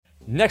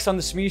Next on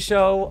the Shmee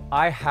Show,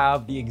 I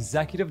have the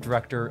executive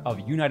director of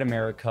Unite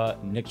America,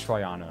 Nick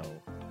Troiano.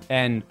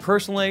 And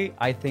personally,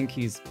 I think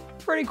he's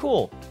pretty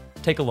cool.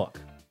 Take a look.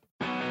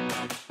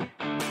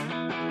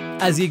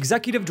 As the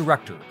executive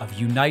director of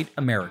Unite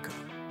America,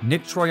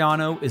 Nick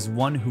Troiano is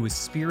one who is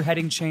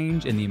spearheading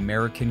change in the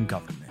American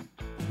government.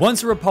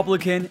 Once a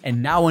Republican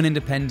and now an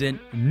independent,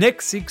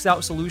 Nick seeks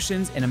out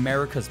solutions in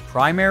America's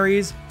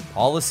primaries,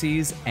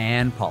 policies,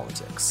 and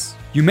politics.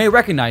 You may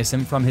recognize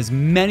him from his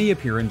many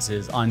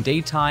appearances on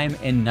daytime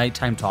and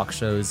nighttime talk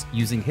shows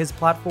using his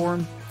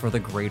platform for the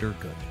greater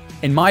good.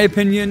 In my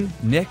opinion,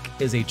 Nick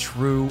is a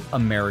true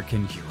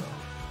American hero.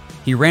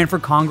 He ran for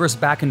Congress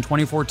back in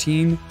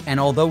 2014,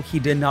 and although he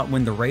did not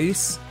win the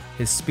race,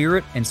 his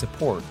spirit and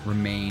support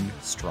remain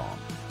strong.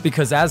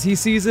 Because as he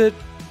sees it,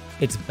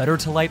 it's better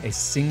to light a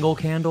single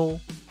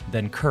candle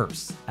than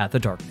curse at the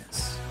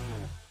darkness.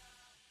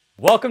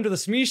 Welcome to the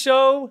Shmee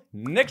Show,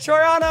 Nick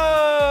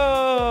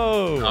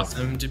Troiano!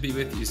 Awesome to be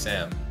with you,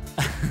 Sam.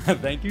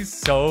 Thank you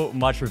so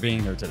much for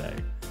being here today.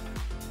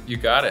 You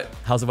got it.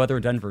 How's the weather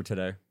in Denver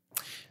today?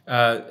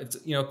 It's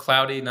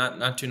cloudy,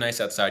 not too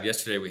nice outside.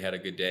 Yesterday we had a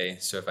good day,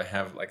 so if I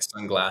have like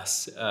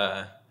sunglass.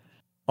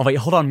 Oh wait,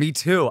 hold on, me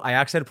too. I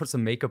actually had to put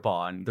some makeup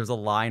on. There's a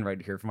line right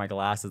here for my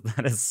glasses.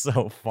 That is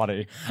so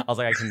funny. I was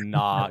like, I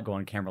cannot go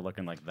on camera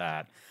looking like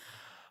that.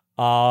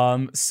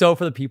 So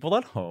for the people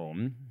at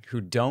home who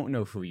don't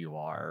know who you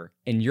are,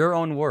 in your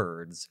own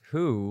words,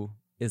 who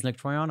is Nick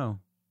Troiano?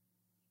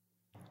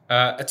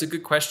 That's a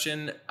good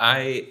question.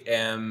 I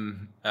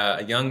am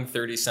a young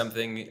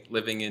 30-something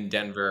living in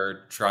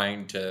Denver,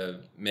 trying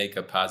to make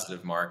a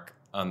positive mark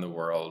on the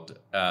world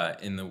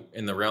in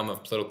the realm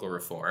of political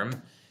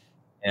reform.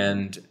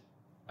 And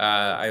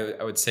I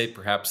would say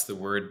perhaps the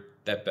word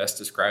that best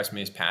describes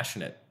me is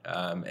passionate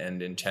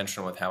and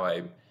intentional with how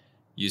I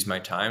use my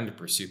time to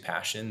pursue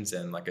passions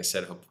and, like I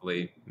said,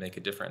 hopefully make a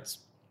difference.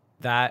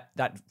 That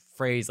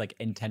phrase, like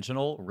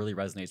intentional, really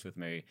resonates with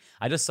me.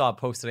 I just saw a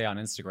post today on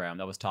Instagram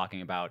that was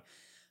talking about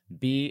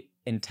be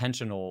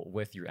intentional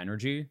with your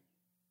energy.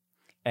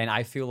 And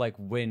I feel like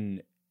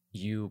when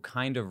you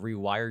kind of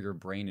rewire your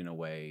brain in a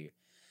way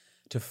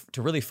to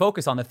really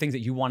focus on the things that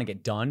you want to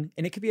get done,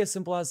 and it could be as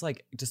simple as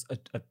like just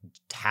a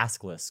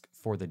task list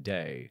for the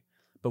day.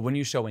 But when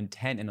you show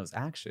intent in those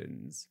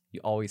actions,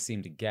 you always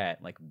seem to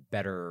get like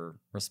better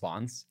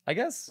response, I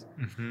guess.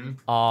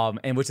 Mm-hmm.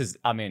 And which is,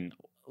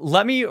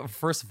 let me,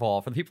 first of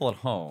all, for the people at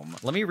home,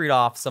 let me read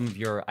off some of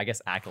your, I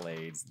guess,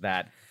 accolades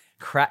that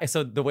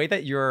so the way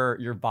that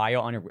your bio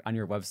on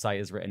your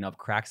website is written up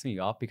cracks me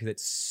up because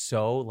it's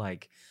so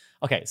like,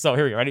 okay, so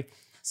here we go, ready?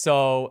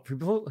 So for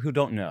people who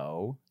don't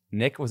know,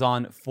 Nick was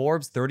on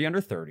Forbes 30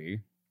 Under 30.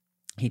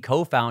 He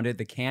co-founded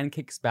the Can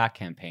Kicks Back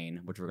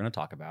campaign, which we're going to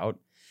talk about.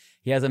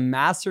 He has a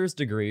master's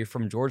degree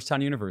from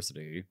Georgetown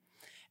University.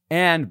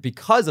 And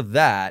because of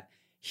that,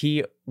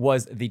 he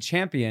was the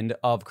champion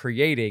of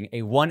creating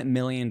a $1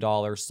 million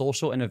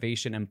social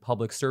innovation and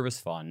public service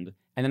fund.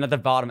 And then at the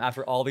bottom,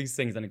 after all these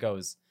things, then it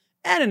goes,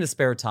 and in his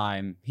spare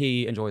time,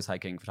 he enjoys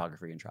hiking,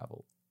 photography, and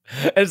travel.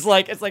 It's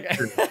like it's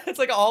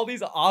like all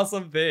these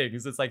awesome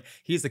things. It's like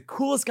he's the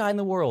coolest guy in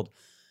the world.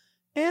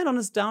 And on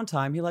his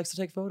downtime, he likes to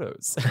take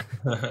photos.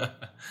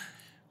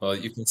 Well,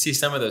 you can see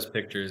some of those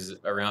pictures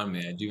around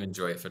me. I do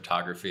enjoy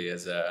photography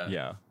as a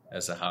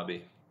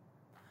hobby.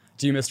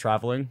 Do you miss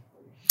traveling?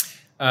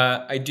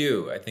 I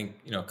do. I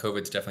think,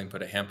 COVID's definitely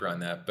put a hamper on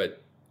that.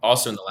 But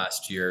also in the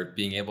last year,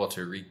 being able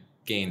to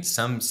regain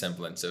some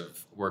semblance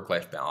of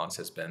work-life balance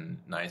has been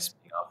nice,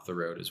 being off the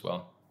road as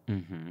well.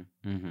 Mm-hmm.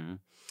 Mm-hmm.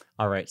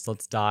 All right, so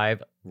let's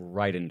dive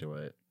right into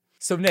it.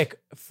 So Nick,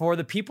 for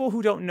the people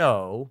who don't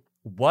know,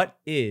 what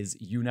is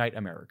Unite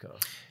America?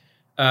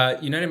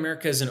 Unite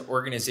America is an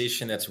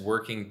organization that's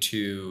working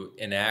to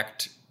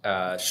enact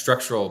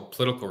structural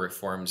political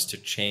reforms to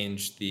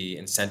change the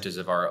incentives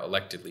of our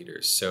elected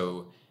leaders.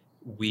 So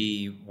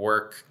we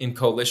work in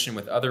coalition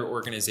with other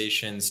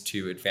organizations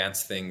to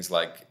advance things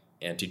like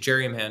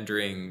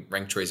anti-gerrymandering,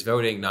 ranked choice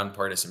voting,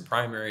 nonpartisan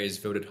primaries,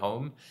 vote at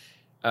home,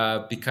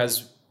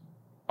 because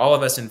all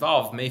of us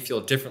involved may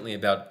feel differently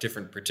about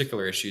different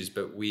particular issues,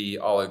 but we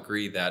all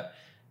agree that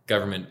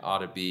government ought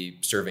to be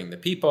serving the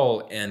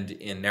people and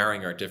in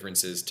narrowing our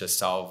differences to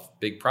solve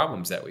big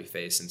problems that we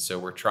face. And so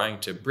we're trying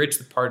to bridge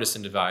the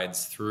partisan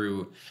divides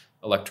through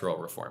electoral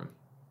reform.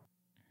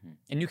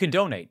 And you can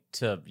donate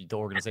to the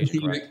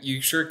organization, correct?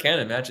 You sure can.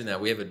 Imagine that.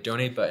 We have a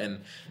donate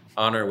button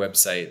on our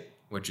website,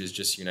 which is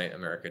just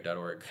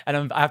uniteamerica.org.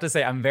 And I have to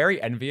say, I'm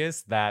very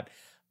envious that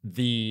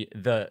the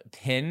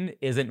pin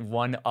isn't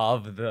one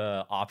of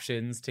the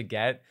options to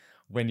get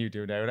when you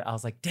do know it. I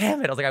was like,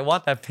 damn it. I was like, I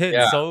want that pin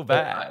so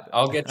bad.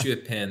 I'll get you a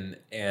pin,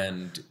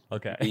 and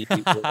okay. we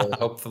will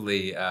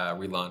hopefully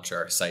relaunch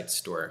our site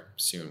store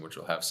soon, which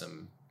will have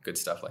some good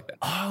stuff like that.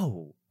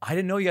 Oh, I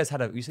didn't know you guys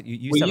had a. We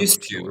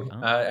used to.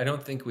 I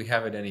don't think we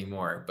have it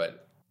anymore,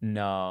 but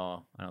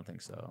no, I don't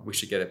think so. We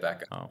should get it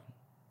back. Oh,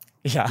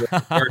 yeah.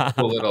 There are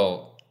cool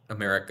little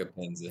America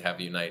pins that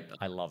have Unite.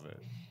 I love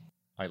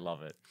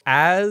it.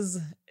 As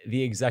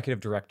the executive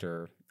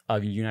director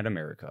of Unite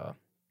America,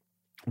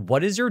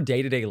 What is your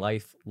day-to-day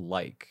life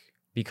like?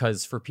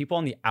 Because for people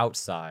on the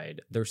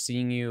outside, they're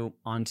seeing you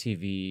on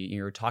TV,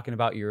 you're talking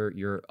about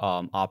your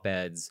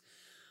op-eds,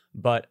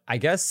 but I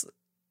guess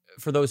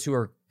for those who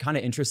are kind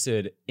of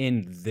interested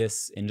in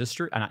this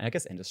industry, and I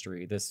guess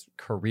industry, this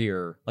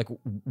career, like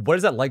what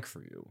is that like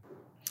for you?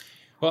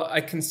 Well,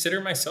 I consider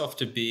myself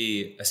to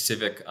be a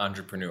civic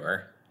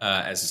entrepreneur,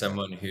 as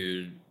someone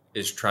who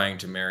is trying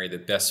to marry the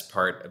best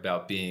part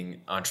about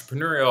being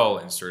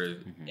entrepreneurial and sort of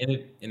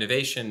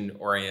innovation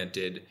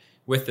oriented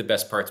with the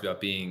best parts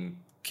about being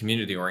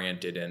community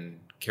oriented and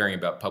caring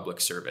about public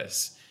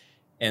service.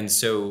 And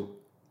so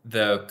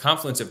the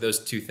confluence of those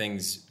two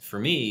things for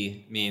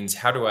me means,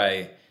 how do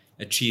I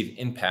achieve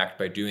impact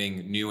by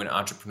doing new and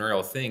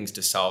entrepreneurial things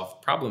to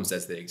solve problems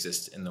as they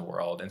exist in the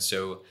world? And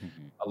so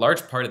a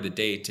large part of the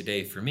day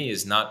today for me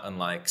is not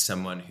unlike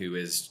someone who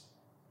is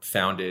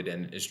founded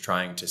and is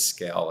trying to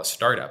scale a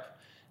startup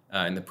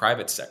in the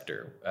private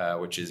sector,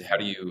 which is, how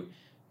do you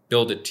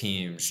build a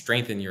team,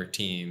 strengthen your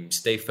team,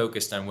 stay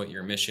focused on what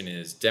your mission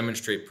is,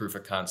 demonstrate proof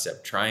of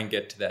concept, try and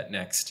get to that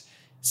next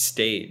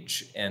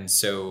stage. And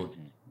so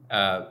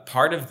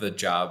part of the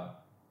job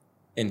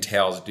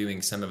entails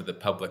doing some of the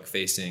public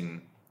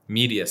facing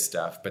media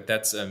stuff, but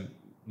that's a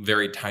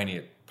very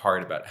tiny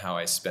part about how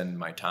I spend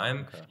my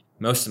time. Okay.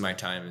 Most of my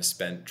time is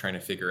spent trying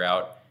to figure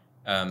out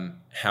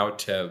how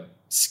to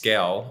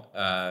scale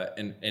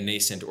a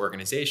nascent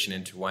organization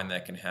into one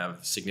that can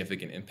have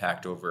significant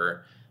impact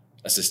over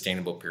a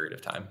sustainable period of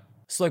time.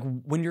 So like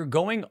when you're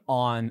going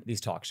on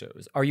these talk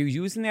shows, are you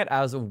using that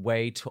as a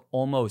way to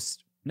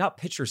almost not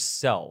pitch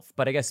yourself,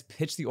 but I guess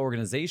pitch the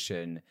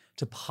organization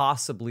to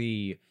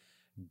possibly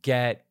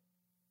get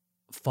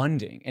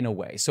funding in a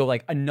way? So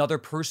like another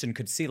person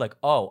could see like,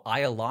 oh, I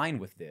align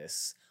with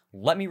this.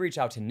 Let me reach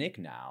out to Nick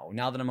now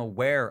that I'm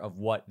aware of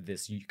what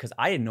this, because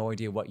I had no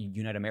idea what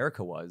Unite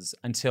America was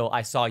until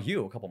I saw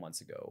you a couple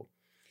months ago.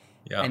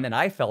 Yeah. And then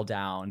I fell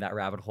down that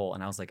rabbit hole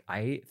and I was like,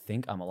 I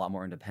think I'm a lot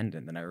more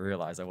independent than I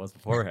realized I was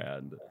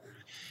beforehand.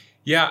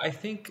 Yeah, I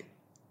think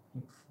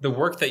the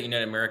work that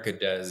Unite America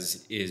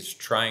does is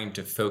trying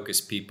to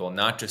focus people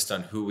not just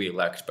on who we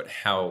elect, but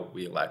how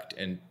we elect,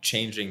 and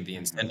changing the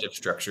incentive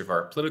structure of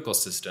our political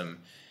system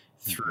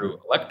through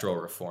electoral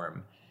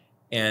reform.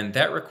 And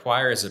that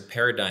requires a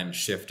paradigm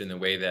shift in the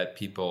way that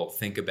people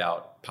think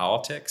about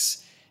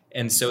politics.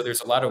 And so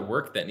there's a lot of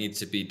work that needs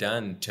to be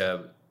done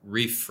to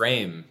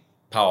reframe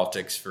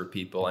politics for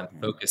people and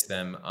focus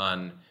them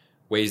on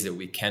ways that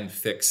we can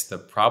fix the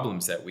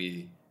problems that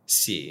we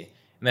see.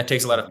 And that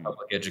takes a lot of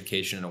public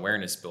education and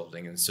awareness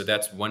building. And so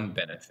that's one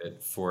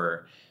benefit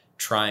for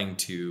trying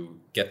to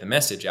get the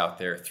message out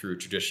there through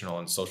traditional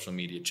and social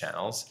media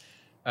channels.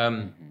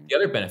 The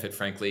other benefit,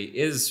 frankly,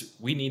 is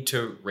we need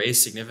to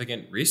raise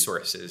significant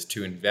resources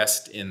to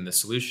invest in the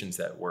solutions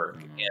that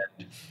work.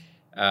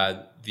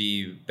 And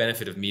the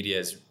benefit of media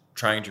is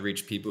trying to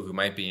reach people who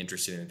might be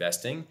interested in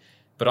investing,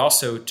 but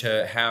also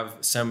to have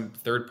some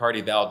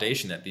third-party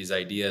validation that these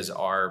ideas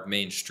are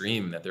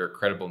mainstream, that there are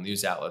credible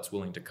news outlets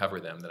willing to cover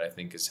them, that I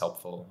think is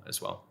helpful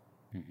as well.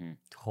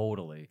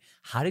 Totally.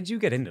 How did you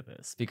get into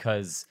this?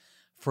 Because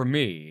for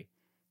me,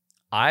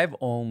 I've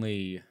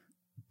only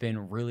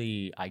been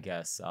really, I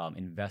guess,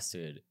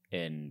 invested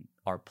in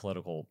our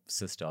political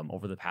system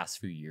over the past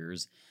few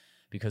years,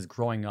 because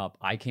growing up,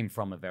 I came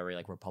from a very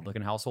like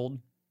Republican household.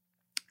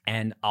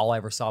 And all I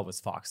ever saw was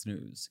Fox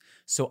News.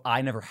 So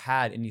I never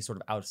had any sort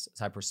of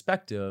outside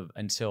perspective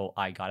until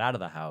I got out of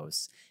the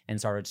house and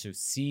started to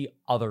see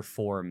other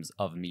forms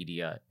of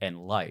media and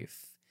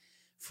life.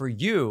 For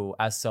you,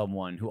 as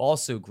someone who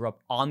also grew up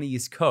on the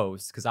East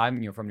Coast, because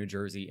I'm from New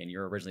Jersey and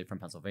you're originally from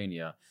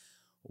Pennsylvania,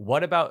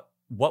 what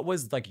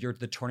was like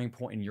the turning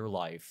point in your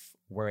life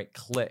where it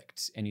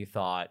clicked and you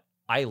thought,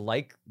 I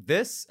like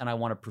this and I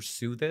want to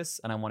pursue this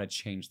and I want to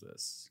change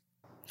this?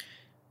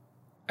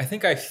 I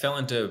think I fell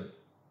into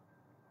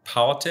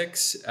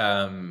politics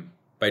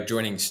by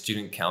joining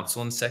student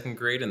council in second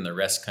grade, and the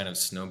rest kind of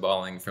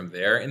snowballing from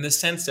there, in the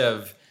sense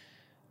of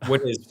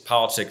what is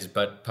politics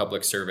but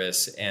public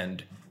service,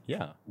 and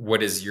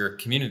what is your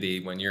community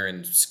when you're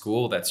in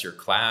school? That's your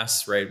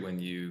class, right? When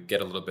you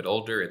get a little bit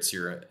older, it's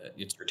your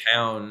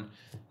town.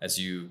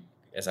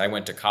 As I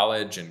went to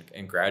college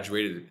and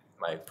graduated,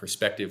 my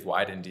perspective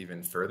widened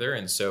even further.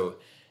 And so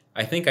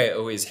I think I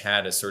always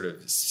had a sort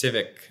of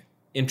civic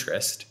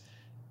interest.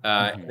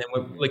 And then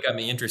what really got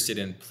me interested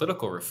in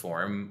political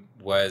reform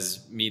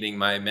was meeting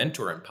my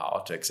mentor in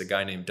politics, a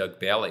guy named Doug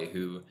Bailey,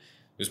 who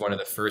was one of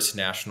the first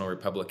national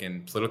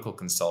Republican political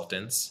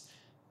consultants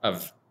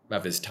of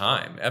his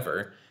time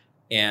ever,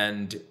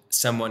 and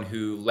someone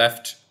who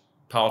left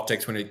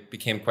politics when it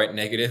became quite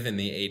negative in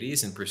the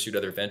 80s and pursued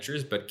other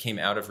ventures, but came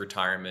out of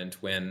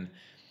retirement when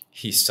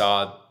he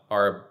saw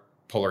our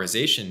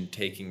polarization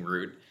taking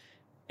root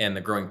and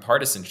the growing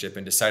partisanship,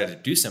 and decided to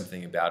do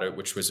something about it,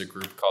 which was a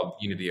group called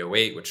Unity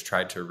 08, which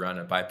tried to run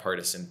a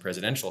bipartisan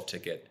presidential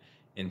ticket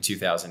in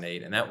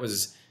 2008. And that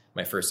was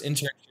my first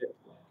internship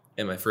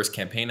and my first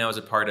campaign I was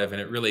a part of. And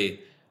it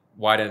really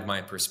widened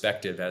my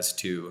perspective as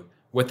to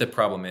what the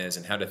problem is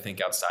and how to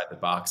think outside the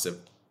box of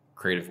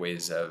creative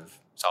ways of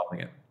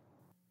solving it.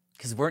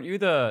 Because weren't you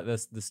the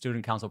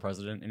student council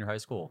president in your high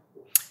school?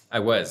 I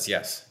was,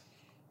 yes.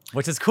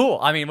 Which is cool.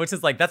 I mean, which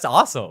is like, that's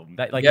awesome.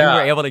 That like you Yeah,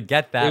 were able to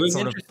get that it was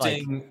sort of like.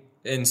 interesting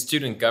in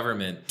student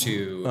government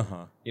to,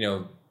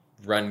 Uh-huh.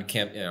 run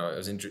camp. I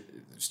was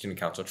student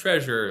council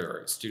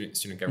treasurer or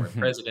student government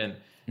president,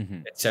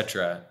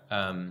 etc.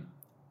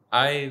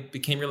 I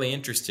became really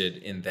interested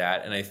in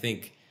that, and I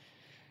think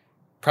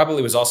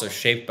probably was also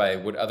shaped by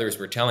what others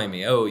were telling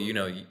me. Oh,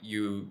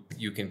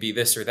 you can be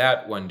this or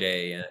that one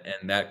day,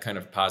 and that kind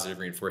of positive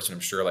reinforcement,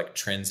 I'm sure, like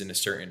trends in a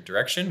certain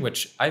direction,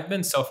 which I've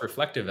been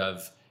self-reflective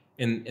of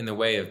in the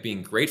way of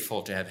being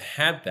grateful to have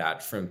had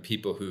that from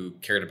people who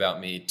cared about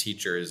me,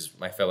 teachers,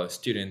 my fellow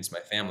students, my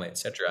family,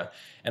 etc.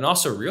 And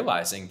also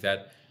realizing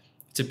that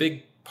it's a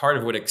big part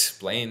of what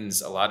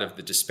explains a lot of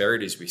the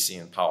disparities we see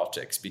in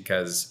politics,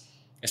 because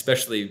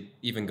especially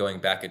even going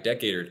back a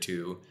decade or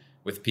two,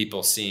 with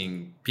people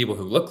seeing people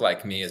who look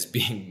like me as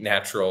being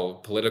natural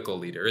political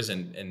leaders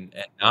and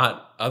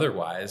not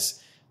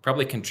otherwise,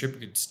 probably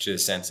contributes to a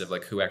sense of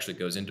like who actually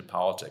goes into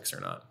politics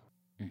or not.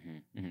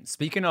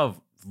 Speaking of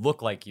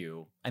look like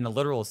you in the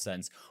literal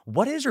sense,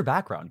 what is your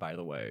background, by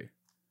the way?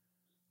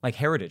 Like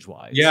heritage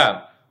wise?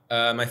 Yeah.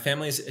 My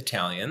family's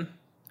Italian.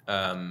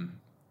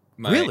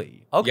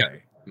 Really?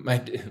 Okay. Yeah,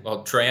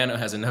 Troiano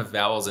has enough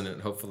vowels in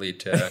it, hopefully,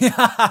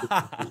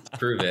 to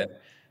prove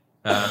it.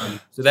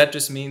 So that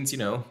just means,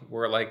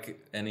 we're like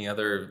any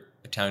other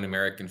Italian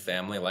American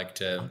family, like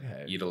to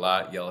eat a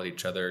lot, yell at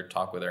each other,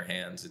 talk with our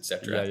hands,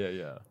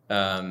 etc.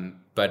 Yeah.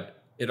 But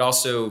it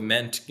also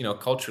meant,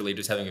 culturally,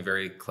 just having a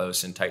very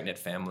close and tight knit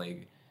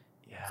family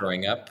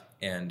growing up,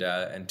 and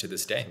to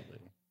this day.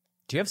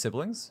 Do you have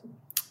siblings?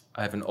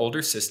 I have an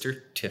older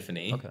sister,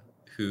 Tiffany,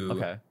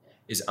 who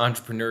is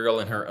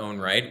entrepreneurial in her own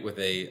right with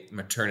a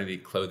maternity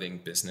clothing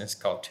business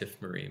called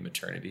Tiff Marie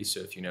Maternity.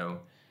 So if you know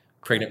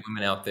pregnant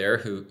women out there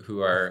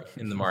who are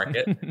in the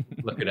market,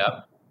 look it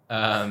up.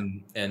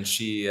 And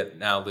she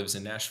now lives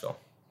in Nashville.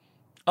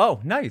 Oh,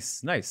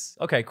 nice.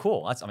 Okay,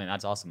 cool.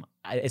 That's awesome.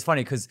 It's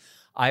funny because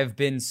I've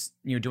been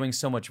doing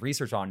so much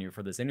research on you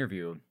for this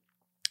interview,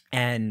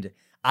 and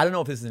I don't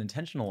know if this is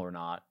intentional or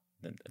not.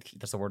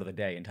 That's the word of the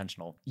day,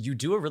 intentional. You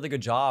do a really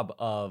good job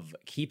of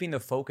keeping the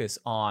focus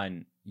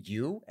on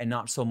you and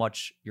not so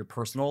much your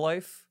personal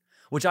life,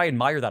 which I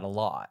admire that a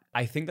lot.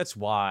 I think that's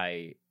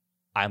why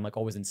I'm like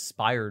always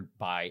inspired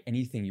by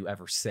anything you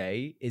ever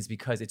say, is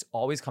because it's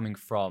always coming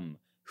from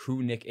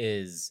who Nick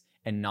is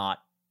and not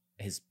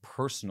his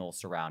personal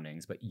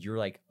surroundings, but you're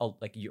like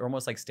you're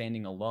almost like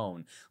standing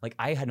alone. Like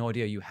I had no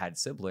idea you had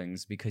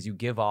siblings because you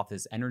give off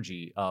this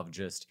energy of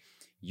just,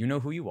 you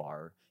know who you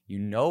are, you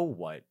know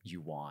what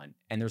you want,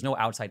 and there's no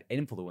outside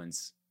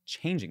influence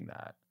changing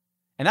that.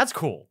 And that's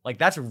cool. Like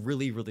that's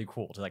really, really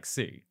cool to like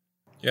see.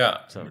 Yeah.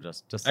 So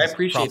just I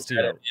appreciate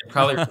that. It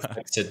probably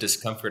reflects a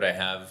discomfort I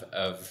have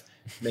of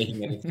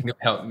making anything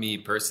about me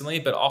personally,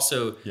 but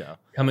also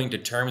coming to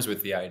terms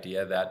with the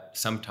idea that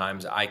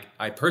sometimes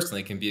I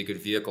personally can be a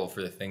good vehicle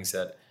for the things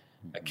that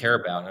I care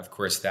about. And of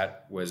course,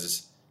 that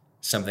was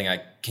something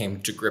I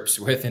came to grips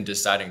with in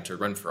deciding to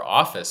run for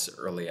office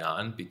early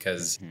on,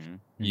 because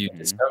you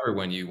discover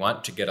when you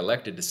want to get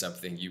elected to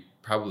something, you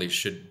probably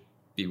should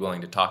be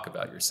willing to talk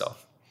about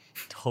yourself.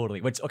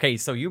 Totally.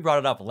 So you brought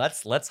it up.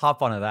 Let's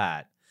hop onto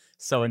that.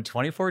 So in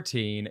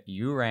 2014,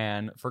 you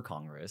ran for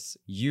Congress.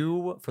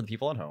 For the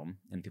people at home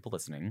and people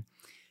listening,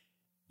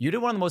 you did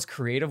one of the most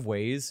creative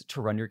ways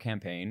to run your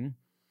campaign.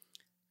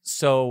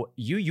 So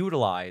you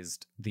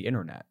utilized the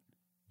internet.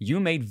 You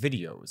made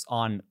videos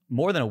on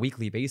more than a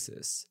weekly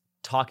basis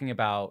talking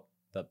about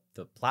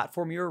the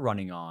platform you were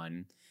running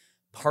on,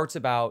 parts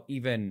about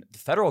even the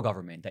federal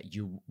government that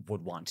you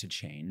would want to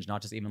change,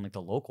 not just even like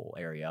the local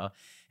area.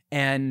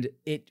 And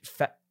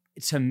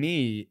to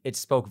me, it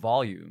spoke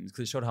volumes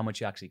because it showed how much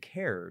you actually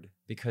cared,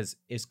 because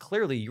it's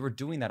clearly you were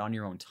doing that on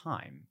your own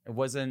time.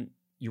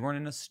 You weren't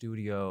in a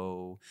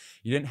studio.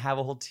 You didn't have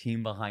a whole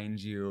team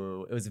behind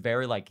you. It was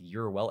very like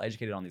you're well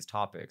educated on these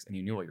topics and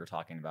you knew what you were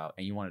talking about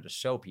and you wanted to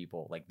show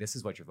people like this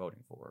is what you're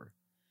voting for.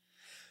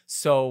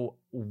 So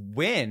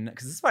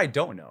because this is what I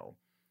don't know,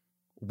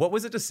 what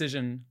was the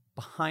decision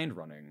behind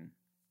running?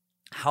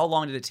 How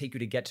long did it take you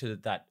to get to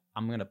that?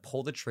 I'm going to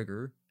pull the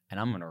trigger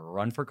and I'm going to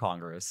run for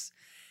Congress.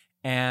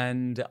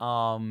 And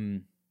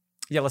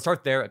let's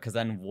start there because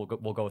then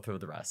we'll go through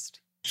the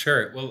rest.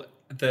 Sure. Well,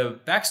 the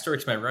backstory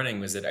to my running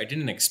was that I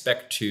didn't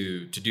expect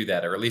to do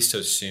that, or at least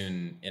so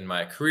soon in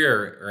my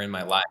career or in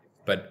my life.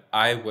 But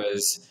I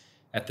was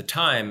at the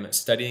time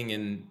studying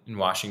in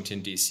Washington,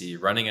 D.C.,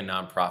 running a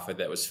nonprofit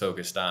that was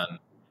focused on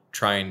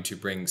trying to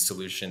bring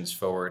solutions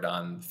forward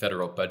on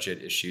federal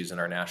budget issues and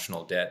our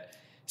national debt,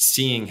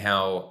 seeing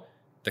how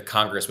the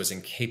Congress was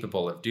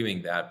incapable of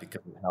doing that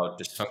because of how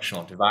dysfunctional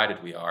and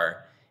divided we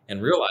are,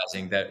 and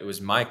realizing that it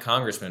was my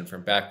congressman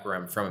from back where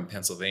I'm from in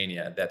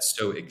Pennsylvania that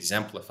so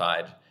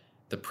exemplified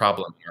the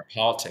problem in our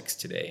politics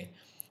today.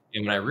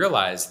 And when I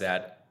realized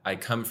that I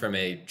come from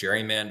a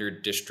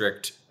gerrymandered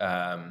district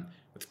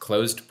with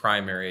closed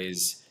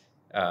primaries,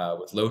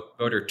 with low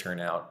voter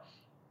turnout,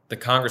 the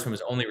congressman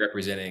was only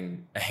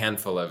representing a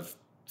handful of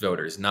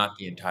voters, not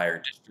the entire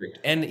district.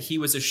 And he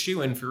was a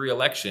shoo-in for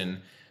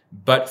re-election,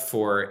 but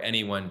for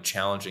anyone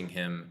challenging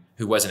him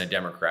who wasn't a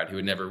Democrat, who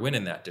would never win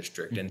in that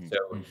district. And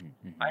so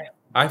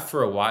I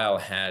for a while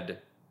had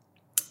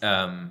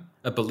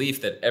a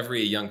belief that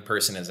every young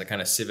person as a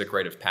kind of civic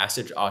rite of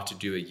passage ought to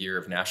do a year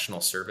of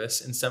national service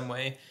in some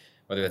way,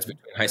 whether that's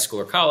between high school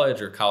or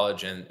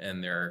college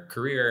and their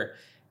career.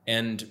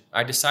 And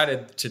I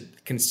decided to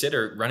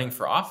consider running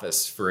for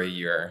office for a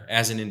year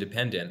as an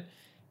independent,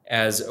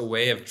 as a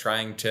way of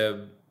trying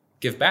to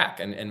give back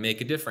and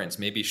make a difference,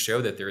 maybe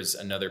show that there's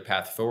another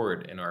path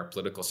forward in our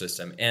political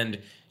system, and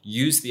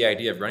use the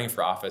idea of running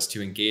for office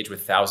to engage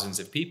with thousands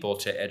of people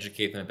to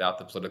educate them about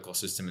the political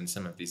system and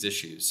some of these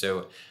issues.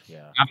 So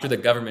after the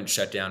government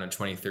shutdown in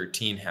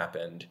 2013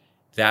 happened,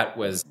 that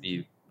was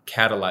the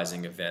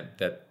catalyzing event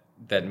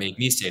that made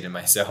me say to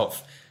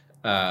myself,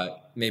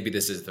 maybe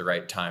this is the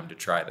right time to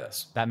try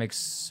this. That makes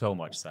so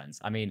much sense.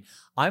 I mean,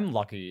 I'm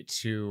lucky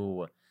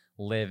to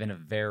live in a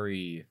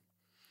very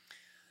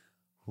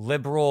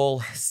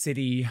liberal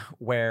city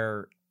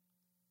where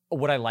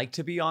would I like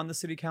to be on the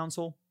city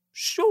council?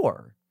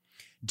 Sure.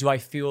 Do I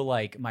feel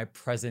like my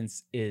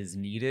presence is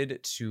needed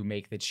to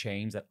make the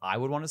change that I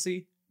would want to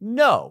see?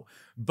 No.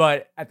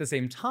 But at the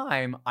same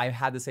time, I've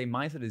had the same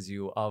mindset as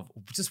you of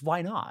just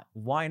why not?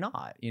 Why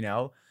not? You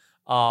know?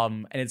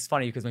 And it's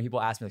funny because when people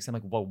ask me, like, I'm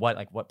like, well,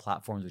 what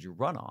platforms would you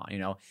run on? You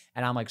know?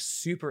 And I'm like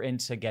super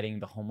into getting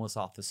the homeless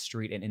off the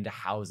street and into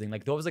housing.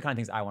 Like those are the kind of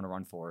things I want to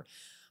run for.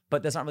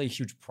 But that's not really a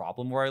huge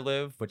problem where I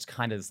live, which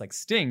kind of like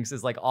stinks,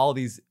 is like all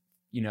these,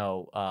 you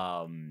know,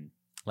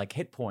 like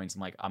hit points.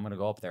 I'm like, I'm going to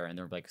go up there and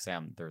they're like,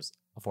 Sam, there's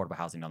affordable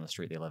housing down the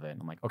street they live in.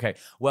 I'm like, okay,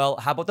 well,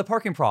 how about the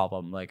parking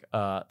problem? Like,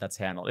 that's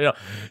handled, you know?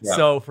 Yeah.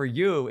 So for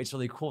you, it's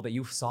really cool that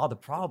you saw the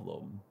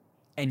problem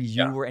and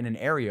you were in an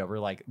area where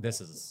like,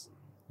 this is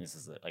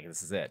it. Like,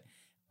 this is it.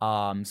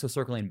 So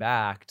circling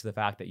back to the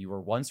fact that you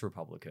were once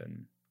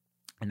Republican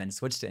and then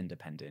switched to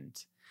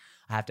independent,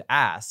 I have to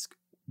ask,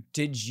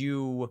 did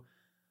you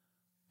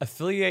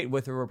affiliate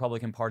with the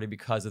Republican Party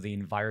because of the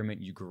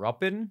environment you grew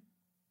up in?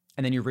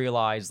 And then you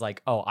realize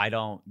like, oh, I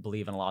don't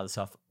believe in a lot of the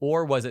stuff.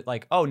 Or was it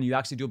like, oh, and you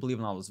actually do believe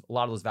in a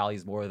lot of those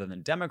values more than the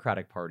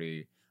Democratic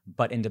Party,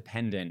 but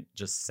independent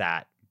just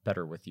sat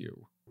better with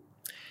you?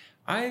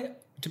 I,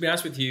 to be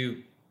honest with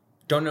you,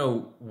 don't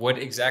know what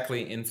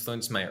exactly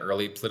influenced my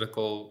early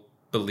political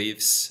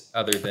beliefs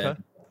other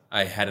than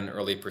I had an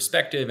early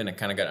perspective and I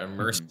kind of got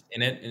immersed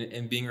in it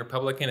in being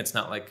Republican. It's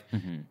not like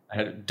I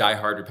had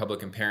diehard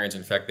Republican parents.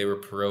 In fact, they were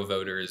Perot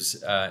voters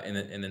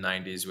in the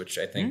 90s, which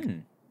I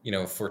think, you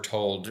know,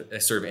 foretold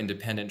a sort of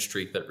independent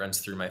streak that runs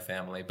through my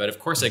family. But of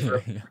course, I grew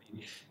up in a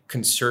pretty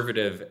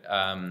conservative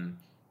and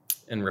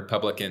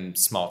Republican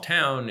small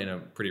town in a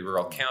pretty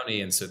rural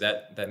county. And so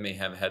that may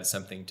have had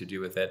something to do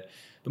with it.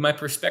 But my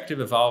perspective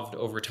evolved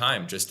over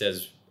time, just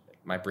as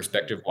my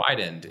perspective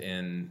widened,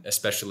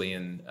 especially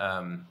in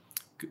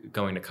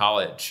going to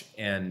college.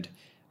 And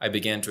I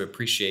began to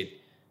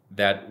appreciate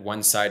that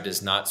one side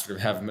does not sort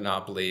of have a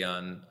monopoly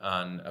on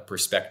a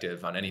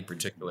perspective on any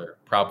particular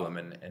problem,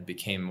 and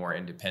became more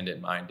independent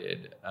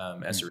minded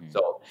as a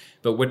result.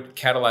 But what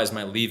catalyzed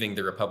my leaving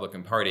the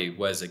Republican Party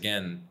was,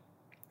 again,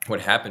 what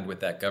happened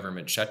with that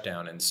government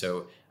shutdown. And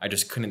so I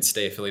just couldn't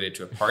stay affiliated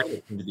to a party.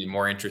 I seemed to be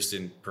more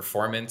interested in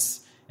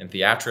performance and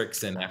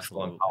theatrics and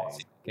actual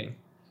policy making.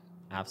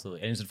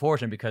 Absolutely. And it's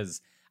unfortunate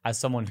because as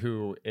someone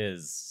who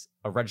is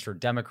a registered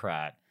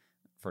Democrat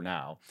for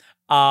now,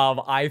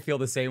 I feel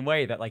the same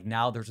way that like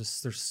now there's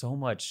so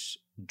much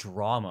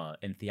drama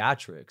and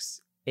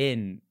theatrics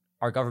in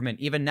our government,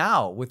 even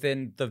now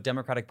within the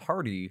Democratic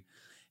Party.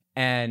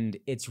 And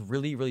it's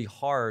really, really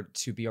hard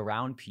to be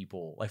around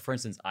people. Like, for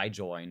instance, I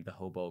joined the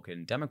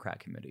Hoboken Democrat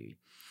Committee.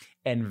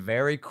 And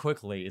very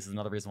quickly, this is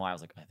another reason why I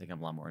was like, I think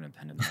I'm a lot more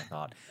independent than I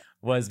thought,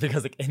 was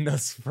because like in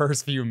those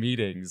first few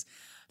meetings,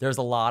 there's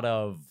a lot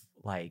of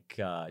like,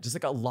 just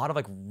like a lot of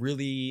like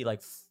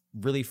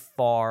really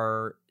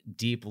far,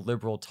 deep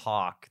liberal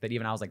talk that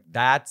even I was like,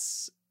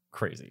 that's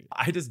crazy.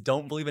 I just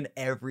don't believe in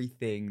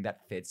everything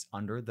that fits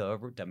under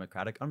the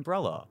Democratic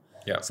umbrella.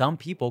 Yeah. Some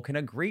people can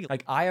agree.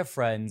 Like I have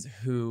friends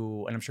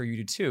who, and I'm sure you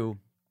do too,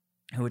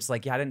 who it's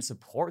like, yeah, I didn't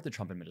support the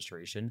Trump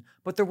administration,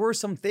 but there were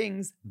some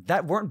things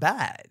that weren't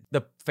bad.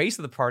 The face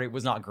of the party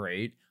was not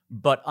great,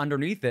 but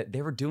underneath it,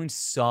 they were doing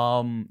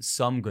some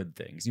good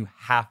things. You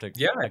have to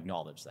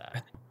acknowledge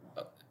that.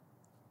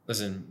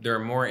 Listen, there are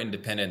more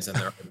independents than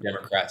there are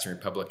Democrats and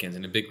Republicans.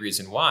 And a big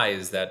reason why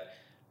is that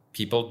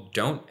people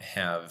don't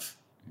have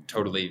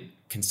totally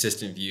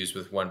consistent views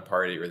with one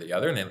party or the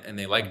other. And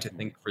they like to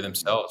think for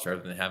themselves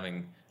rather than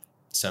having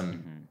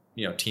some,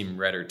 team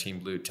red or team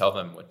blue tell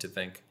them what to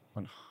think.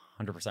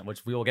 100%,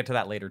 which we will get to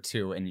that later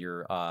too in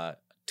your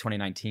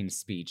 2019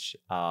 speech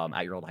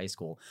at your old high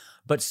school.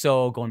 But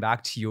so going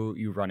back to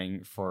you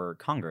running for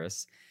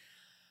Congress,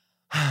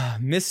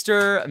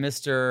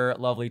 Mr.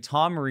 Lovely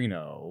Tom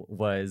Marino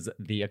was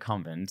the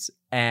incumbent,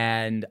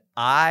 and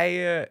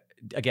I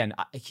again,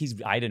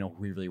 I didn't know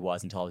who he really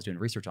was until I was doing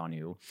research on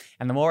you.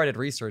 And the more I did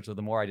research,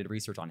 the more I did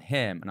research on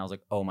him. And I was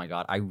like, oh my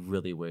God, I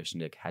really wish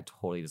Nick had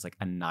totally just like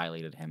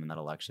annihilated him in that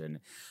election.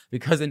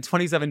 Because in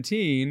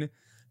 2017,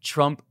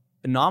 Trump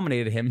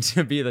nominated him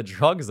to be the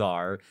drug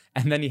czar,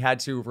 and then he had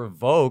to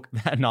revoke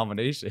that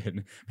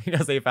nomination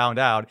because they found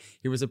out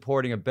he was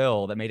supporting a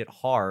bill that made it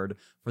hard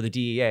for the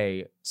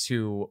DEA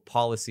to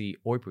policy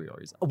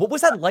opioids. What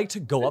was that like to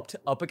go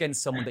up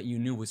against someone that you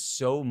knew was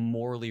so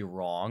morally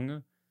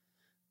wrong?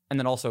 And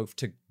then also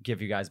to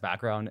give you guys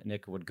background,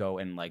 Nick would go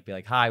and like be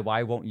like, "Hi,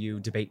 why won't you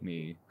debate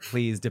me?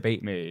 Please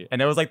debate me."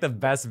 And it was like the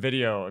best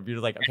video. If you're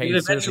like, "Okay,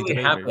 it seriously, eventually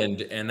debate happened,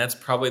 me." and that's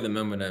probably the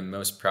moment I'm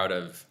most proud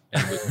of.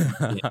 And with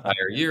the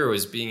entire year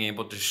was being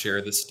able to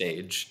share the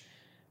stage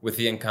with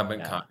the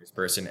incumbent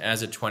congressperson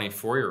as a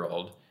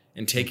 24-year-old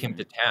and take him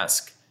to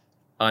task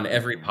on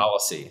every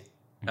policy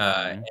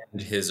and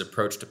his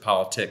approach to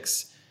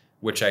politics,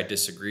 which I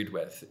disagreed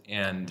with.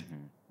 And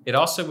it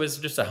also was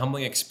just a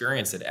humbling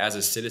experience that as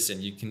a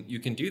citizen, you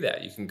can do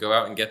that. You can go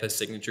out and get the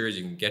signatures.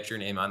 You can get your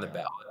name on the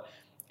ballot.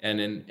 And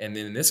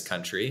in this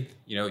country,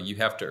 you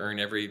have to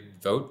earn every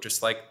vote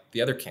just like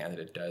the other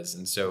candidate does.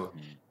 And so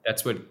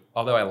that's what,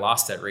 although I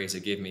lost that race,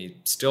 it gave me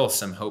still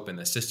some hope in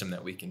the system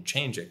that we can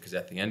change it. Because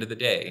at the end of the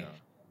day,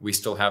 we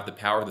still have the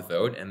power to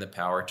vote and the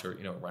power to,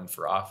 run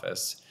for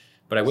office.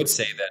 But I would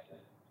say that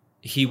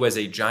he was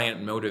a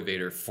giant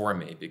motivator for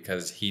me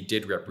because he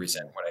did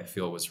represent what I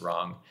feel was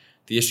wrong.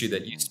 The issue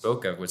that you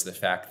spoke of was the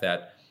fact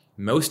that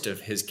most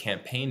of his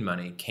campaign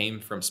money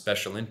came from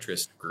special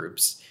interest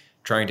groups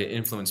trying to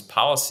influence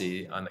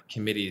policy on the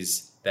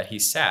committees that he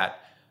sat,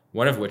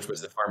 one of which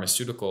was the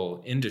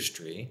pharmaceutical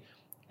industry.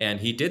 And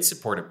he did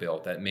support a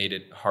bill that made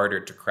it harder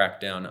to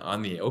crack down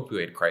on the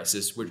opioid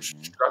crisis, which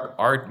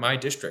struck my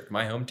district,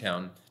 my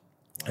hometown,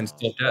 and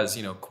still does,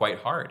 quite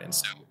hard. And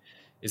so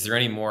is there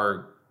any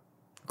more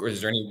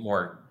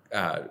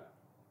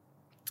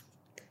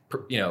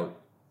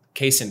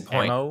case in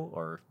point? Ammo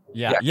or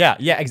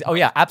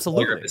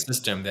absolutely. The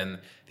system than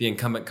the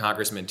incumbent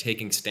congressman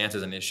taking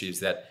stances on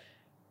issues that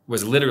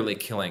was literally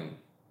killing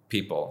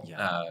people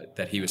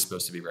that he was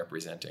supposed to be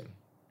representing.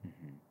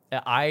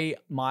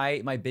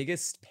 My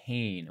biggest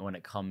pain when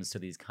it comes to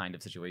these kind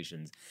of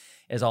situations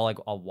is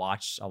I'll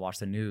watch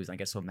the news and I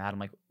get so mad. I'm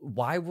like,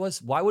 why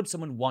would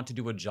someone want to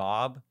do a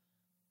job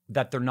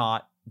that they're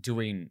not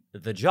doing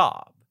the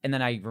job? And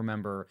then I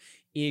remember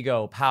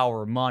ego,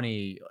 power,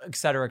 money, et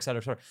cetera, et cetera,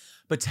 et cetera.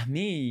 But to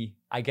me,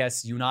 I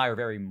guess you and I are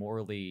very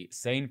morally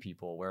sane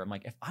people where I'm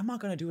like, if I'm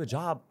not going to do a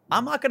job,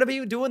 I'm not going to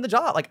be doing the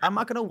job. Like, I'm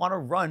not going to want to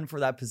run for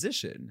that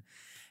position.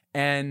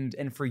 And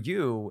for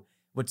you,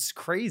 what's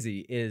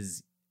crazy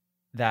is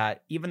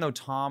that even though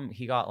Tom,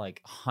 he got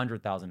like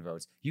 100,000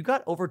 votes, you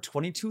got over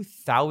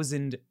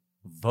 22,000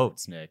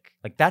 votes, Nick.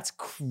 Like, that's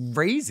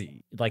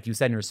crazy. Like you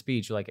said in your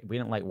speech, you're like, we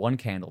didn't light one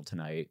candle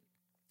tonight.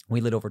 We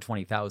lit over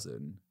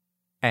 20,000.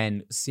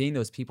 And seeing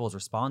those people's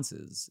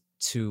responses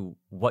to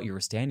what you were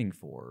standing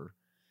for,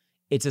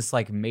 it just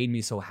like made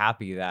me so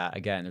happy that,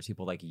 again, there's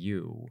people like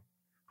you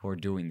who are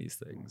doing these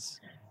things.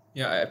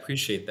 Yeah, I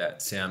appreciate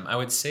that, Sam. I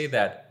would say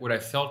that what I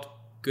felt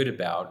good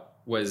about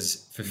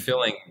was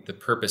fulfilling the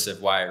purpose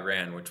of why I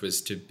ran, which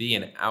was to be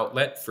an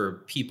outlet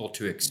for people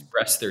to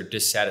express their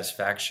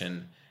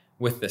dissatisfaction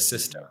with the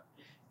system.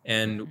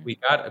 And we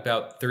got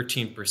about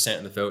 13%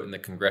 of the vote in the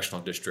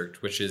congressional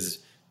district, which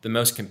is the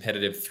most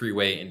competitive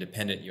three-way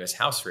independent U.S.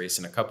 House race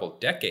in a couple of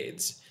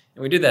decades.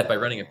 And we did that by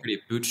running a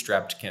pretty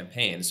bootstrapped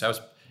campaign. So I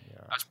was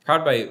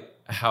proud by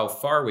how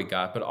far we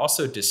got, but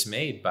also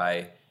dismayed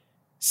by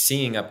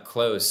seeing up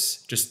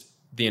close just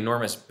the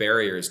enormous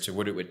barriers to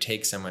what it would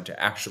take someone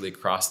to actually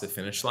cross the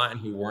finish line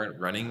who weren't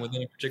running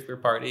within a particular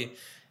party.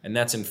 And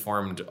that's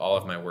informed all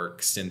of my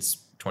work since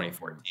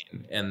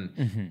 2014.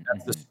 And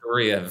that's the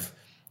story of,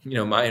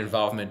 my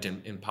involvement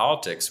in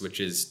politics, which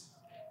is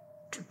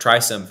try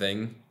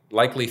something,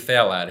 likely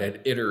fail at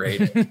it,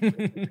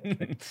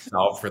 iterate,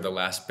 solve for the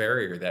last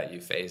barrier that you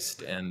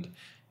faced. And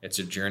it's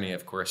a journey,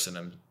 of course, and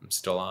I'm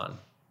still on.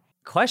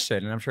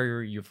 Question, and I'm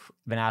sure you've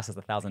been asked this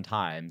 1,000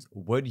 times,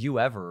 would you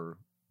ever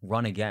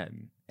run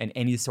again in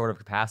any sort of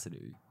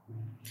capacity?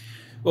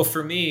 Well,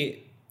 for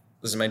me,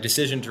 my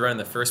decision to run in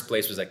the first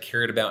place was I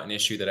cared about an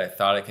issue that I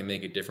thought I could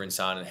make a difference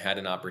on and had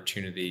an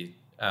opportunity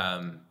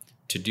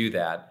to do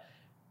that.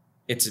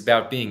 It's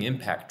about being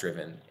impact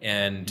driven.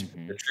 And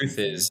the truth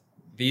is,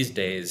 these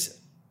days,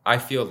 I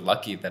feel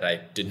lucky that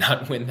I did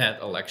not win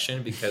that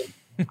election because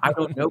I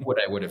don't know what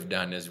I would have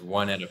done as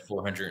one out of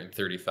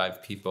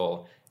 435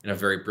 people in a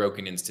very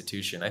broken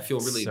institution. I feel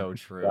really so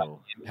true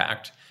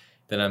impact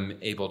that I'm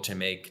able to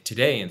make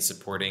today in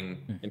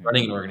supporting and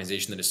running an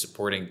organization that is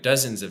supporting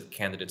dozens of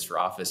candidates for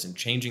office and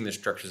changing the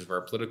structures of our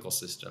political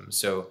system.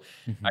 So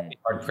I'd be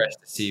hard pressed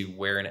to see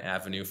where an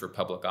avenue for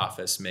public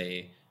office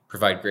may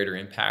provide greater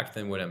impact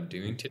than what I'm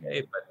doing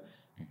today,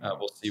 but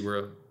we'll see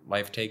where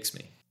life takes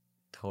me.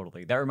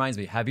 Totally. That reminds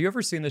me, have you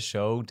ever seen the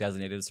show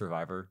Designated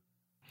Survivor?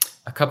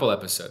 A couple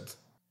episodes.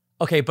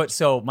 Okay, but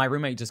so my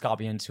roommate just got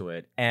me into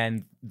it,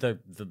 and the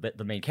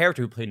main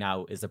character who played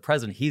now is the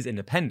president. He's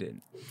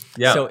independent.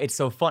 Yeah. So it's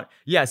so fun.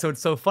 Yeah, so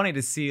it's so funny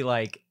to see,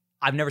 like,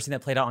 I've never seen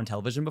that played out on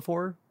television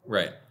before.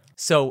 Right.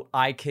 So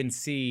I can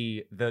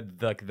see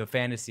the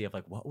fantasy of,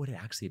 like, what would it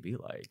actually be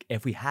like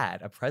if we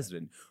had a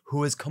president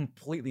who is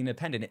completely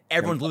independent and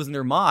everyone's losing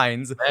their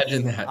minds.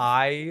 Imagine that.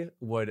 I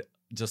would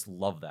just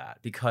love that,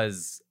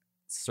 because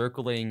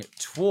circling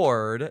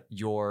toward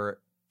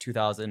your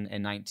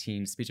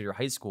 2019 speech at your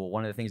high school,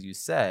 one of the things you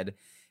said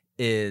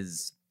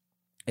is,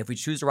 if we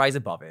choose to rise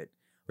above it,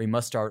 we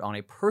must start on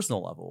a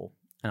personal level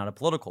and on a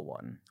political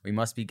one. We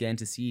must begin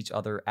to see each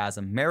other as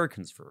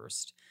Americans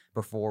first,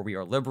 before we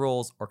are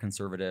liberals or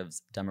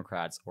conservatives,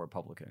 Democrats or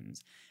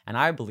Republicans. And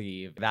I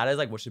believe that is,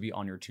 like, what should be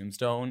on your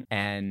tombstone.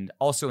 And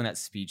also in that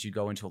speech, you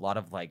go into a lot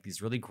of, like,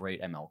 these really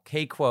great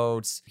MLK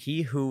quotes.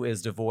 He who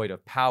is devoid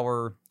of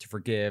power to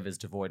forgive is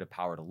devoid of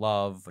power to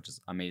love, which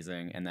is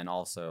amazing. And then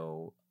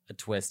also a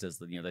twist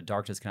is, you know, the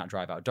darkness cannot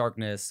drive out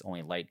darkness,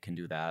 only light can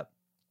do that.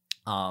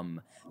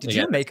 Did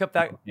you make up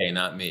that? Hey,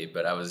 not me,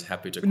 but I was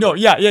happy to. No,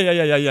 yeah.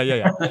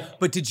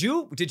 But did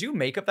you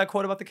make up that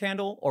quote about the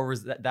candle, or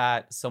was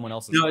that someone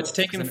else's? No, it's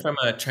taken from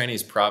a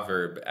Chinese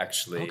proverb,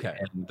 actually. Okay.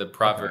 And the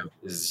proverb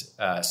is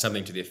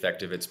something to the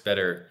effect of, it's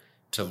better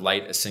to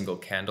light a single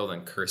candle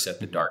than curse at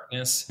the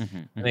darkness.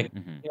 I think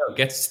it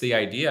gets to the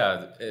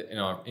idea.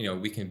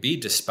 We can be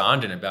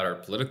despondent about our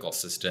political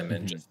system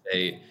and just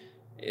say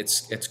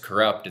it's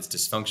corrupt, it's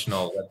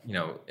dysfunctional,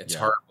 it's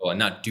horrible, and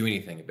not do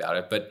anything about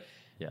it. But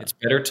it's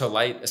better to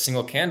light a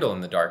single candle in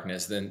the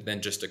darkness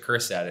than just to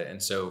curse at it. And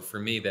so for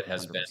me, that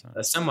has 100%. Been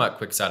a somewhat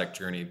quixotic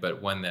journey,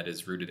 but one that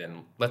is rooted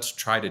in, let's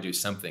try to do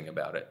something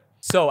about it.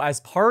 So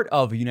as part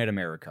of Unite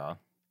America,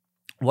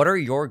 what are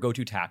your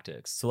go-to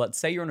tactics? So let's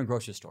say you're in a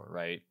grocery store,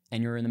 right?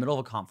 And you're in the middle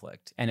of a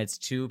conflict, and it's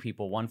two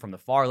people, one from the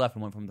far left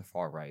and one from the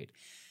far right.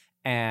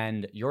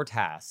 And your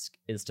task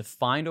is to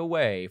find a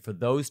way for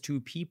those two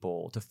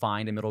people to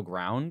find a middle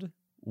ground.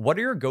 What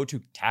are your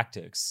go-to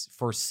tactics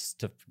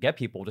to get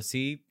people to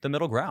see the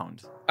middle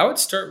ground? I would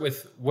start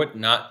with what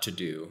not to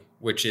do,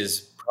 which is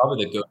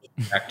probably the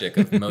go-to tactic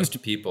of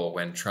most people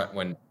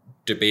when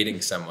debating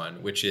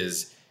someone, which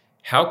is,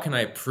 how can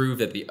I prove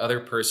that the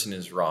other person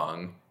is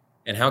wrong?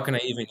 And how can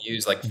I even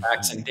use, like,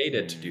 facts and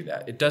data to do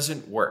that? It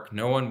doesn't work.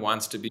 No one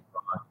wants to be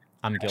wrong.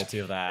 I'm guilty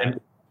of that.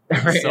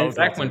 In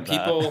fact, when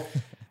people,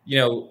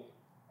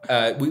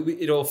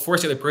 it'll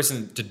force the other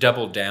person to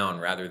double down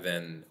rather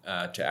than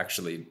to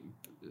actually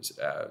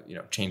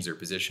change their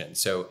position.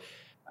 So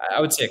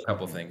I would say a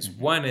couple things.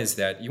 One is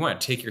that you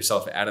want to take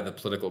yourself out of the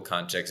political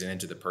context and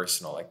into the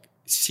personal. Like,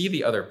 see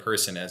the other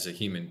person as a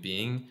human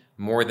being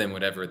more than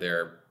whatever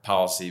their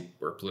policy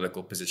or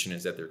political position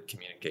is that they're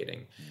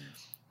communicating.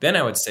 Then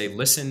I would say,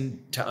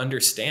 listen to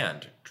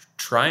understand.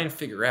 Try and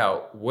figure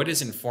out what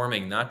is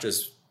informing not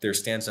just their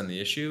stance on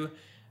the issue,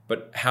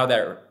 but how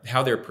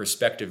their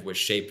perspective was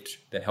shaped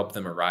that helped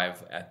them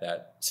arrive at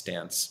that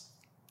stance.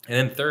 And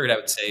then third, I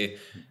would say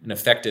an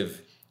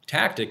effective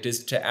tactic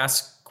is to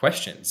ask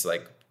questions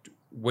like,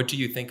 what do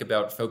you think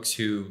about folks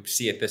who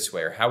see it this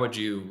way? Or how would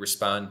you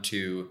respond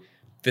to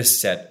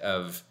this set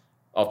of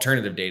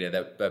alternative data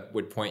that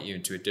would point you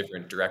into a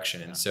different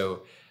direction? And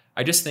so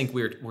I just think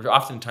we're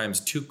oftentimes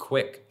too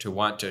quick to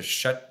want to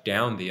shut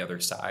down the other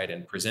side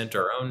and present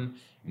our own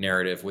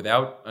narrative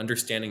without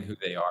understanding who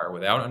they are,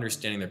 without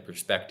understanding their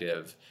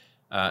perspective,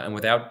 and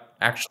without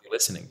actually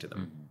listening to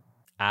them.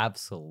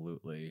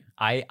 Absolutely.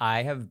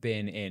 I have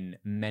been in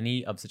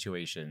many of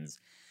situations,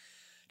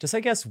 just I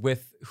guess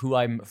with who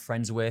I'm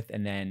friends with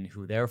and then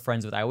who they're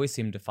friends with. I always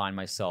seem to find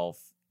myself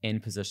in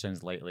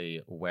positions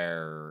lately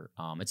where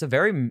it's a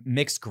very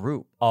mixed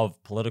group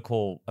of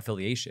political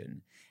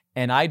affiliation.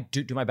 And I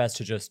do my best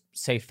to just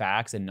say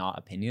facts and not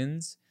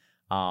opinions.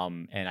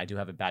 And I do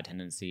have a bad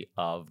tendency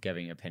of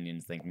giving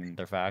opinions thinking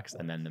they're facts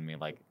and then me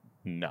like,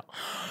 no.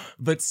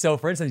 But so,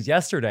 for instance,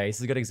 yesterday, this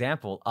is a good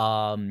example.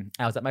 I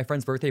was at my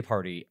friend's birthday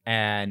party,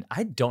 and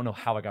I don't know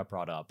how I got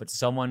brought up, but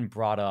someone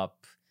brought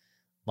up,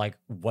 like,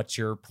 what's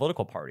your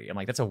political party? I'm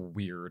like, that's a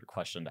weird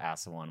question to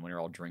ask someone when you're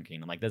all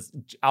drinking. I'm like, this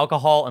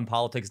alcohol and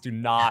politics do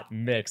not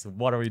mix.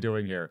 What are we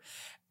doing here?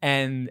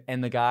 And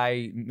the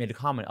guy made a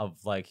comment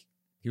of, like,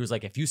 he was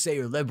like, if you say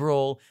you're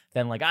liberal,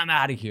 then, like, I'm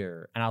out of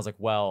here. And I was like,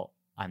 well,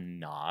 I'm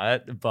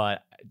not,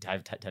 but I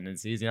have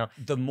tendencies,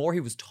 The more he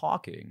was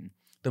talking,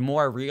 the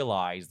more I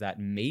realized that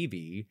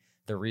maybe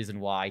the reason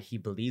why he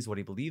believes what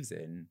he believes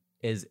in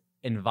is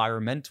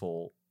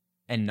environmental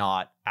and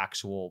not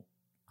actual,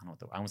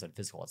 I almost said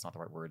physical, that's not the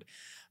right word,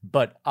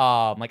 but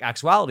like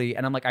actuality.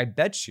 And I'm like, I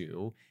bet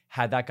you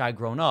had that guy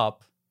grown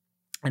up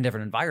in a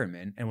different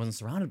environment and wasn't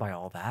surrounded by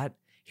all that,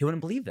 he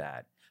wouldn't believe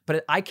that.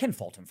 But I can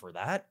fault him for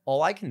that.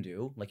 All I can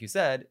do, like you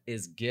said,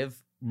 is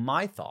give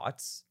my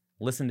thoughts,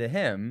 listen to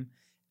him,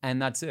 and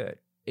that's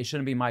it. It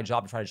shouldn't be my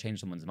job to try to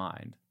change someone's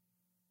mind.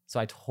 So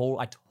I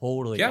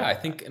totally Yeah, get I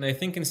that. think, and I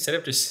think instead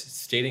of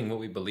just stating what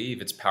we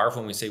believe, it's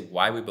powerful when we say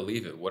why we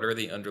believe it. What are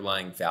the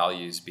underlying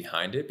values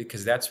behind it?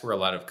 Because that's where a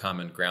lot of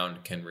common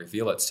ground can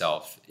reveal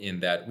itself,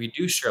 in that we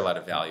do share a lot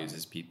of values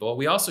as people.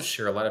 We also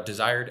share a lot of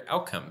desired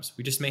outcomes.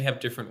 We just may have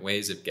different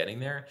ways of getting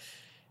there.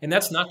 And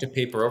that's not to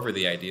paper over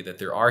the idea that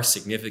there are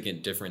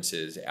significant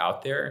differences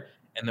out there.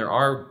 And there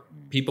are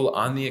people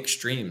on the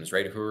extremes,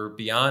 right, who are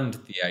beyond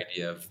the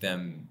idea of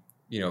them,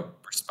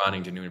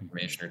 responding to new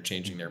information or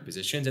changing their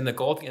positions. And the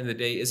goal at the end of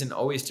the day isn't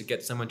always to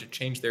get someone to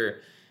change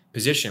their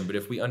position, but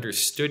if we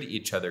understood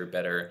each other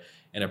better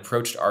and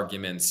approached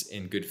arguments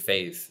in good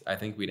faith, I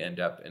think we'd end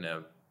up in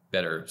a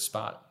better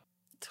spot.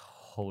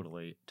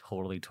 Totally,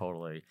 totally,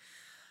 totally.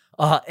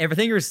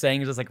 Everything you're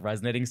saying is just like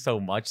resonating so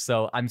much.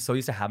 So I'm so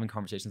used to having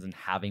conversations and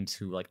having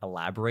to like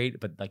elaborate,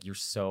 but like you're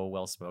so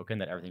well spoken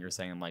that everything you're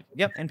saying, I'm like,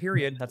 yep, and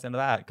period. That's the end of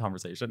that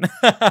conversation.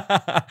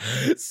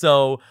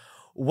 So,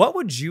 what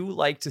would you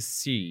like to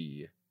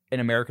see in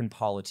American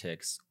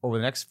politics over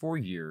the next 4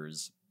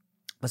 years?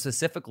 But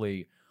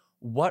specifically,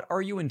 what are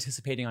you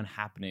anticipating on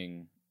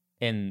happening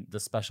in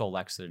the special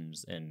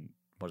elections in,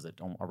 what is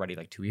it, already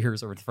like 2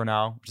 years or for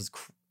now, which is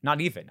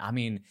not even. I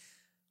mean,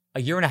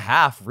 a year and a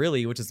half,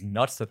 really, which is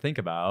nuts to think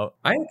about.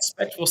 I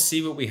expect we'll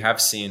see what we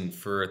have seen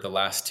for the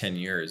last 10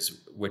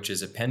 years, which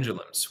is a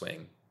pendulum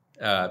swing.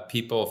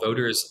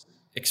 Voters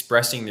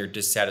expressing their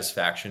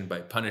dissatisfaction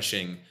by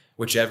punishing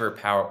whichever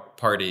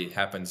party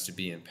happens to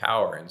be in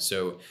power. And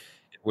so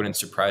it wouldn't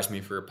surprise me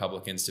for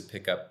Republicans to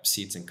pick up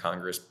seats in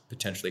Congress,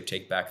 potentially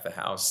take back the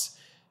House.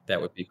 That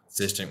would be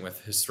consistent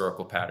with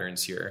historical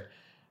patterns here.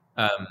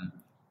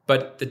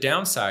 But the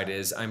downside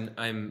is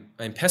I'm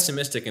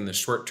pessimistic in the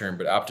short term,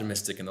 but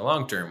optimistic in the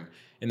long term.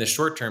 In the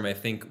short term, I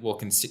think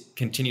we'll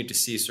continue to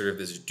see sort of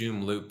this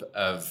doom loop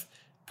of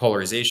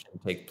polarization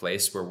take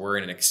place, where we're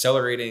in an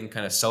accelerating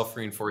kind of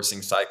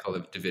self-reinforcing cycle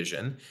of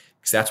division,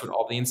 because that's what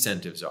all the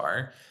incentives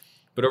are.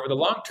 But over the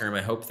long term,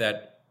 I hope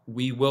that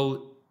we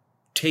will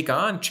take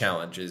on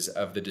challenges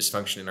of the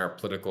dysfunction in our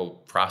political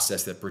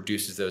process that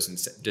produces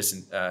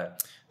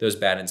those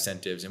bad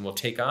incentives, and we'll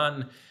take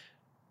on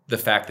the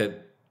fact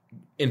that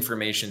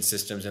information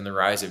systems and the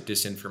rise of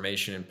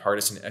disinformation and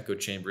partisan echo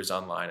chambers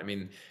online. I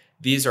mean,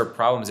 these are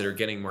problems that are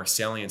getting more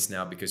salience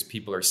now because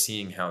people are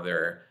seeing how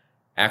they're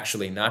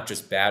actually not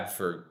just bad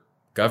for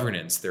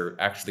governance, they're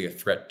actually a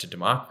threat to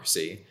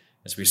democracy,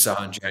 as we saw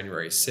on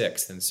January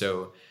 6th. And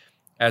so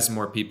as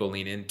more people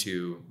lean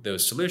into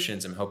those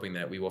solutions, I'm hoping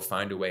that we will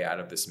find a way out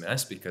of this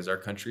mess, because our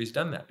country's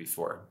done that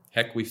before.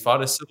 Heck, we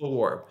fought a civil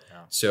war.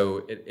 Yeah.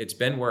 So it's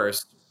been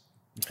worse.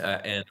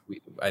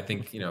 I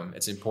think,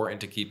 it's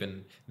important to keep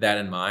that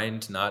in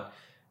mind, not,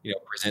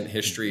 present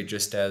history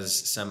just as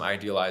some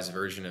idealized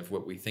version of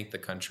what we think the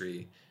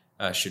country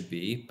should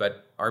be.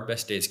 But our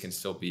best days can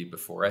still be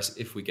before us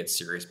if we get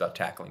serious about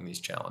tackling these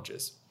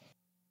challenges.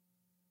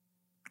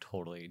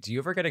 Totally. Do you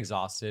ever get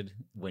exhausted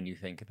when you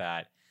think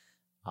that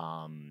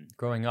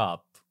growing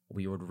up,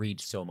 we would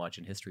read so much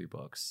in history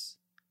books?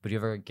 But do you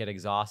ever get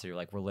exhausted? You're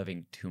like, we're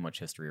living too much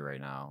history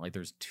right now. Like,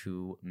 there's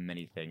too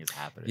many things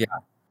happening. Yeah.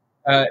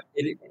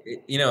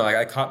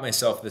 I caught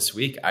myself this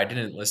week. I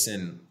didn't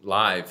listen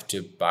live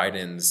to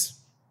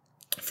Biden's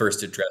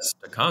first address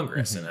to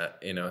Congress.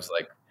 Mm-hmm. And, it's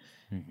like,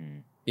 mm-hmm.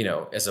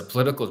 As a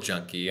political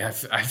junkie, I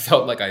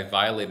felt like I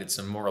violated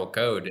some moral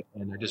code.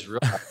 And I just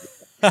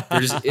realized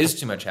there just is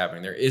too much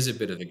happening. There is a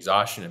bit of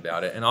exhaustion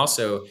about it. And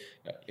also,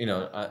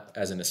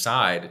 as an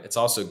aside, it's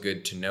also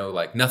good to know,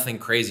 like, nothing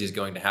crazy is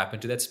going to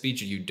happen to that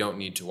speech, and you don't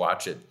need to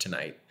watch it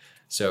tonight.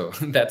 So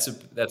that's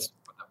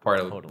part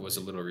of it was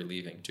a little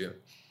relieving too.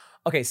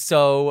 Okay,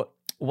 so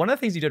one of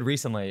the things you did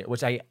recently,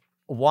 which I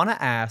want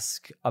to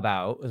ask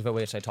about,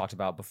 which I talked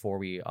about before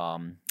we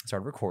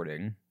started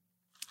recording,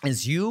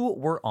 is you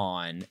were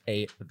on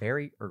a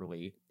very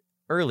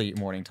early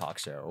morning talk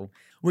show,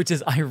 which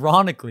is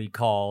ironically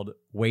called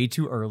Way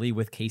Too Early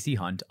with Casey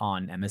Hunt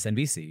on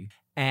MSNBC.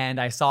 And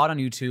I saw it on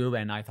YouTube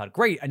and I thought,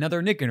 great,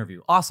 another Nick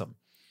interview. Awesome.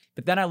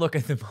 But then I look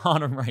at the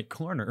bottom right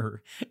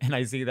corner and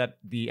I see that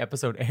the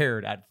episode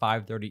aired at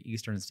 5:30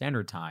 Eastern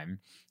Standard Time.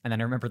 And then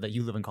I remember that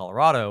you live in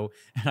Colorado.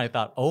 And I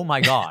thought, oh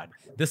my God,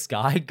 this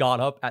guy got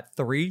up at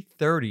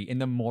 3:30 in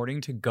the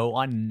morning to go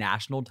on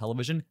national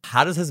television.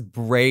 How does his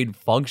brain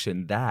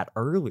function that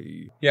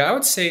early? Yeah, I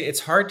would say it's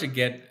hard to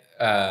get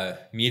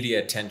media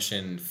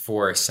attention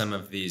for some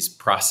of these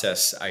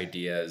process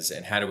ideas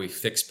and how do we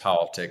fix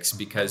politics,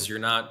 because you're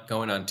not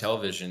going on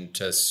television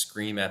to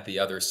scream at the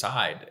other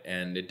side,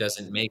 and it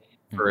doesn't make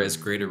for as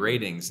great a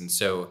ratings. And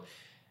so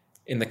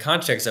in the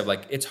context of,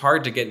 like, it's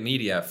hard to get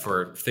media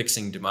for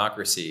fixing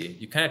democracy,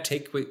 you kind of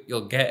take what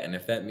you'll get. And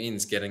if that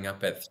means getting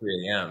up at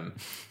 3 a.m.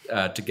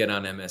 To get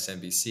on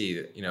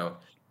MSNBC,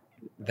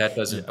 that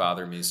doesn't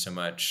bother me so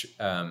much.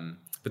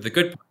 But the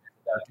good part,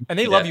 and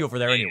they love you over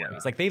there anyway.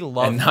 It's like they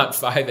love and not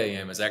 5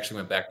 a.m. I actually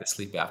went back to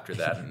sleep after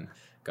that and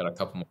got a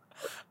couple more.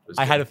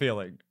 I had a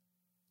feeling.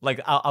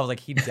 Like, I was like,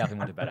 he definitely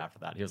went to bed after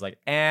that. He was like,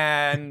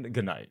 and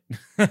good night.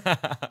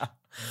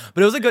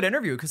 But it was a good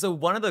interview, because so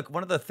one of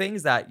the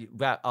things that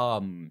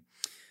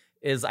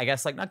is, I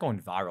guess, like not going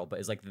viral, but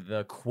is like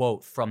the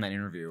quote from that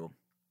interview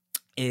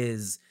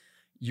is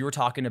you were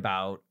talking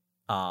about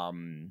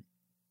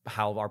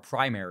how our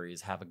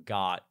primaries have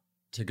got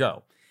to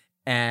go.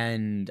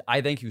 And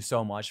I thank you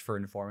so much for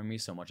informing me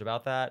so much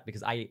about that,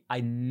 because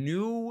I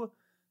knew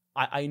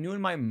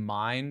in my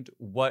mind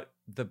what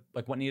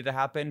needed to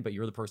happen, but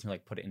you're the person who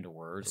like put it into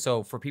words.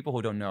 So for people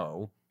who don't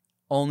know,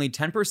 only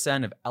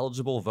 10% of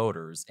eligible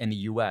voters in the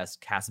US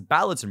cast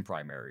ballots in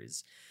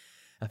primaries,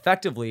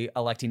 effectively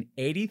electing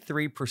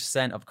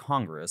 83% of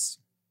Congress,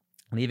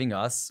 leaving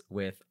us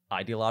with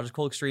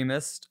ideological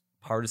extremists,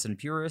 partisan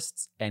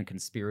purists, and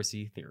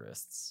conspiracy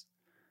theorists.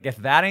 If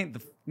that ain't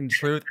the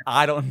truth,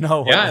 I don't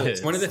know what Yeah, is.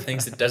 it's one of the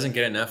things that doesn't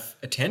get enough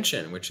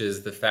attention, which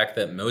is the fact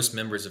that most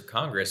members of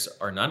Congress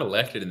are not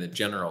elected in the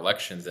general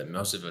elections that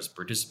most of us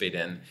participate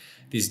in.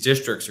 These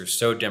districts are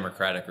so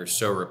Democratic or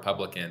so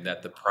Republican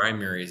that the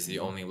primary is the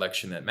only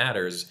election that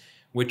matters,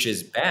 which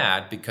is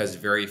bad because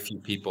very few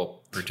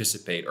people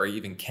participate or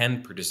even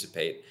can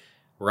participate.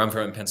 Where I'm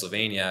from in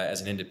Pennsylvania,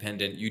 as an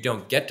independent, you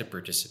don't get to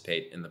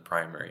participate in the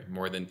primary.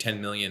 More than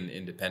 10 million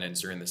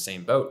independents are in the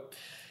same boat.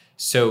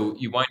 So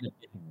you wind up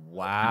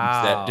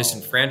that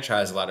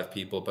disenfranchise a lot of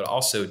people, but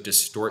also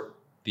distort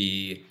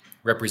the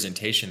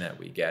representation that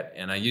we get.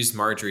 And I used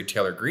Marjorie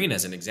Taylor Greene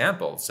as an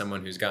example,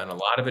 someone who's gotten a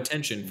lot of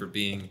attention for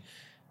being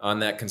on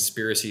that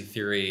conspiracy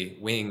theory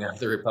wing of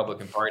the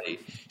Republican Party.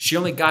 She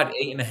only got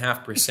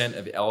 8.5%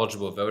 of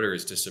eligible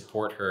voters to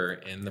support her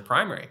in the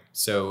primary.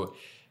 So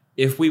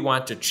if we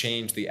want to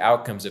change the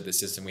outcomes of the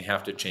system, we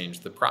have to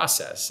change the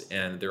process.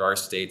 And there are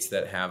states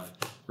that have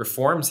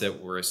reforms that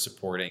we're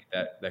supporting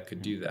that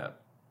could do that.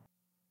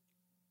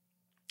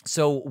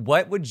 So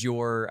what would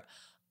your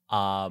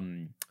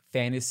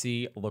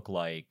fantasy look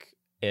like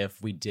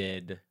if we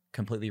did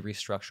completely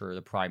restructure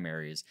the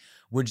primaries?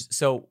 Would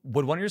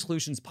one of your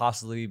solutions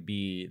possibly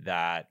be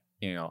that,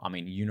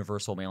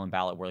 universal mail-in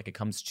ballot where like it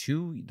comes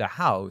to the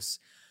House?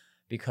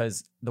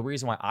 Because the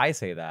reason why I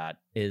say that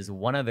is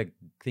one of the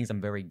things I'm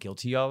very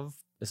guilty of,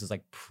 this is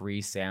like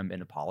pre-Sam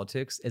into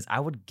politics, is I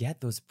would get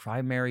those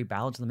primary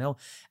ballots in the mail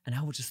and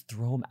I would just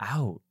throw them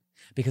out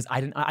because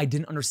I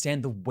didn't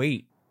understand the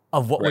weight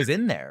of what was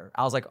in there.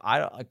 I was like,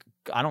 I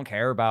don't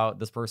care about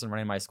this person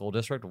running my school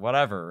district,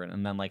 whatever.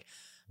 And then like,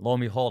 lo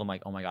and behold, I'm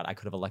like, oh my God, I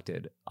could have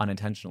elected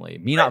unintentionally.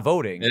 Me not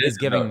voting is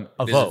giving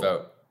a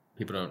vote.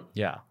 People don't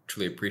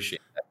truly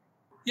appreciate that.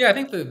 Yeah, I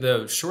think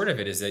the short of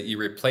it is that you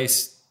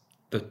replace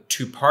the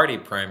two-party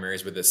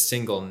primaries with a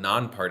single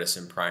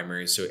nonpartisan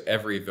primary, so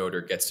every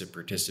voter gets to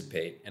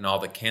participate, and all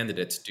the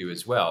candidates do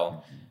as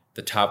well. Mm-hmm.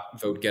 The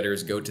top vote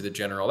getters go to the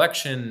general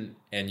election,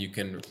 and you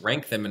can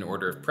rank them in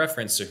order of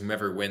preference, so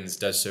whomever wins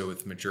does so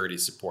with majority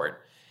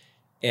support.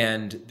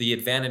 And the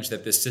advantage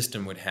that this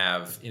system would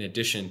have, in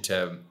addition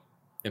to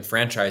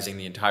enfranchising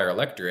the entire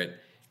electorate,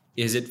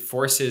 is it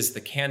forces the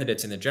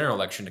candidates in the general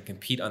election to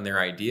compete on their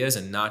ideas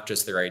and not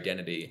just their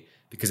identity,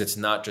 because it's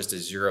not just a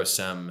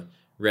zero-sum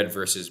red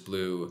versus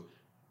blue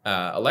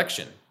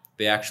election.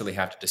 They actually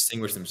have to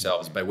distinguish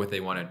themselves by what they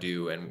want to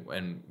do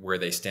and where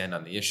they stand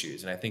on the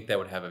issues. And I think that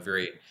would have a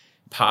very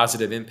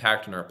positive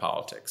impact on our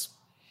politics.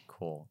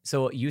 Cool.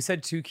 So you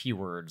said two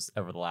keywords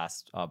over the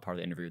last part of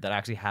the interview that I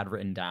actually had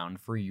written down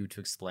for you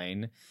to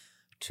explain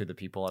to the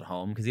people at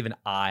home, because even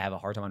I have a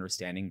hard time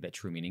understanding the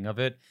true meaning of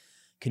it.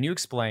 Can you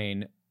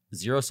explain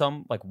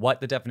zero-sum, like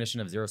what the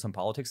definition of zero-sum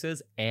politics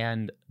is,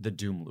 and the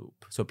doom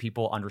loop, so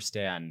people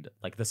understand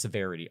like the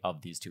severity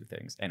of these two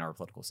things in our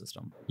political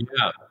system?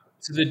 Yeah.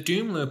 So the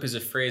doom loop is a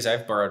phrase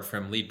I've borrowed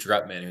from Lee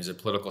Drutman, who's a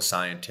political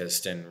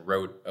scientist and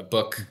wrote a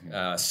book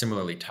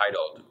similarly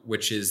titled,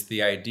 which is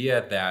the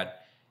idea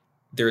that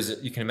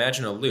you can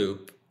imagine a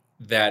loop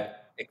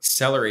that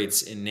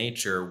accelerates in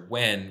nature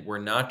when we're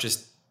not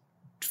just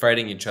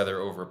fighting each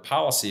other over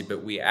policy,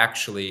 but we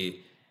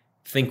actually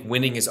think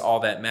winning is all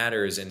that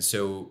matters. And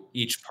so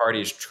each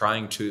party is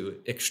trying to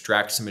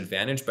extract some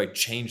advantage by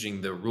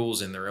changing the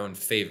rules in their own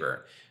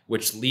favor,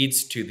 which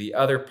leads to the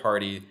other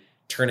party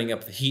turning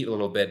up the heat a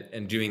little bit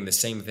and doing the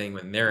same thing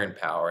when they're in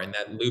power. And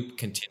that loop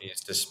continues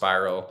to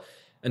spiral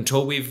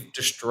until we've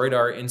destroyed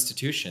our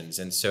institutions.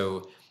 And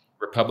so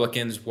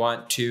Republicans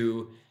want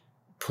to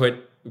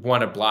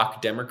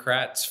block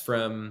Democrats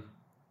from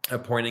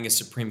appointing a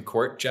Supreme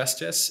Court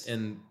justice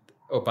in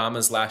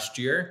Obama's last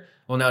year.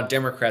 Well, now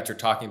Democrats are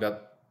talking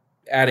about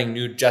adding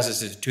new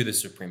justices to the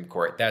Supreme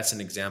Court. That's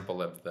an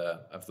example of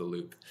the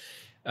loop.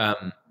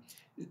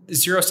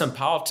 Zero-sum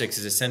politics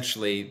is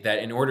essentially that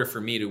in order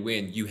for me to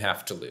win, you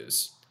have to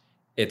lose.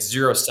 It's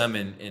zero-sum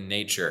in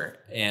nature.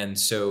 And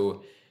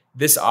so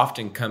this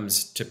often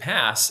comes to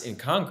pass in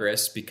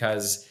Congress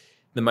because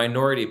the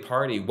minority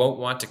party won't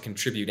want to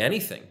contribute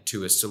anything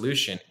to a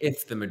solution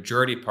if the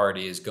majority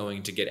party is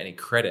going to get any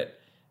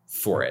credit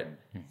for it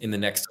in the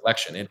next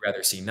election. They'd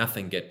rather see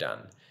nothing get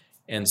done.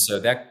 And so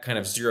that kind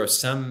of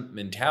zero-sum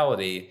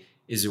mentality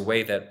is a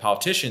way that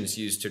politicians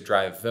use to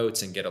drive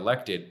votes and get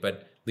elected,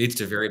 but leads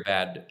to very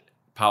bad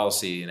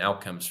policy and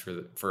outcomes for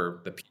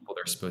the people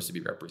they're supposed to be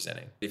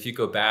representing. If you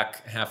go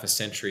back half a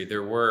century,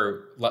 there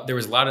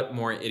was a lot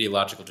more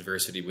ideological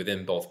diversity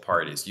within both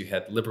parties. You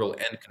had liberal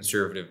and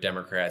conservative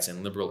Democrats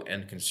and liberal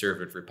and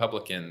conservative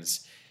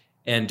Republicans,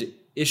 and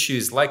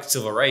issues like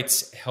civil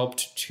rights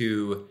helped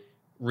to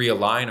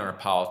realign our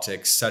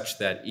politics such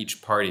that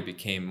each party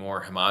became more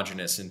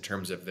homogenous in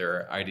terms of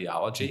their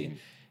ideology. Mm-hmm.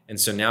 And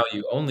so now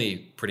you only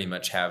pretty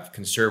much have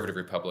conservative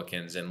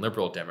Republicans and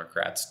liberal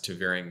Democrats to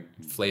varying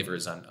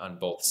flavors on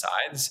both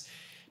sides.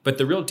 But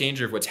the real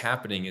danger of what's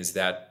happening is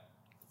that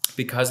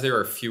because there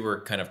are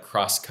fewer kind of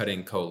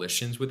cross-cutting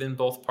coalitions within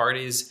both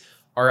parties,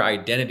 our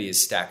identity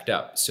is stacked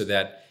up so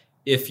that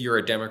if you're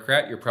a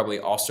Democrat, you're probably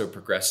also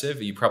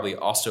progressive. You probably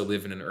also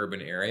live in an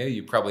urban area.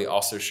 You probably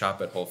also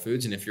shop at Whole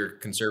Foods. And if you're a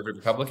conservative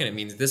Republican, it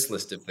means this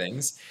list of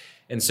things.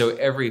 And so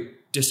every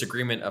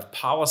disagreement of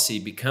policy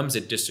becomes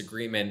a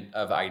disagreement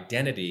of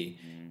identity.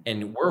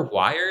 And we're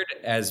wired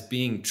as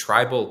being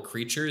tribal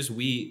creatures.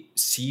 We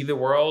see the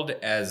world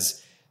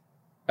as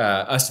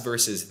us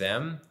versus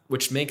them,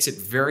 which makes it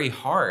very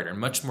hard and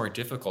much more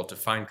difficult to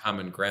find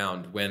common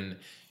ground when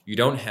you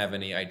don't have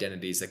any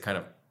identities that kind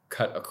of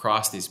cut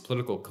across these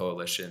political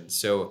coalitions.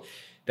 So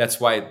that's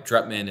why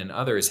Drutman and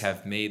others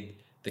have made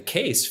the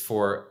case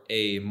for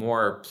a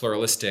more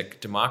pluralistic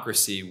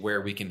democracy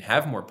where we can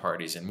have more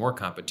parties and more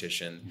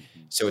competition.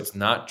 Mm-hmm. So it's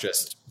not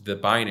just the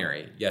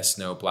binary, yes,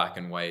 no, black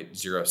and white,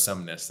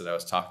 zero-sumness that I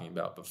was talking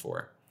about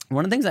before.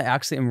 One of the things I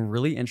actually am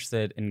really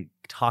interested in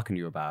talking to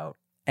you about,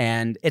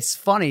 and it's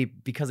funny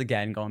because,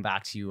 again, going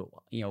back to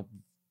you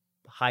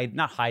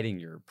not hiding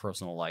your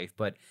personal life,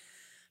 but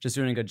just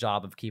doing a good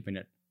job of keeping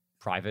it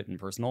private and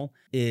personal,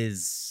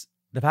 is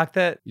the fact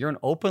that you're an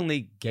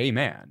openly gay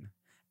man.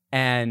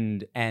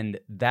 And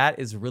that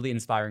is really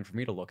inspiring for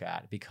me to look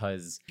at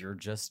because you're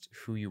just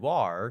who you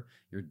are.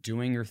 You're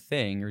doing your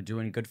thing. You're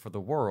doing good for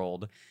the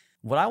world.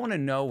 What I want to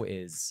know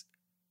is,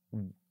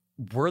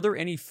 were there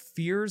any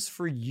fears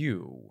for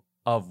you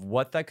of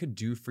what that could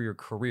do for your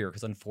career?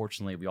 Because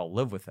unfortunately, we all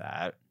live with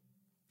that,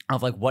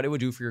 of like what it would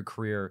do for your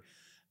career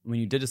when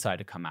you did decide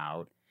to come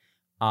out.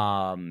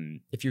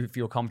 If you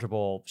feel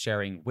comfortable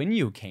sharing when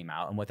you came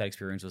out and what that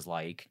experience was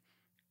like,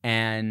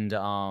 and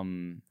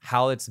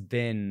how it's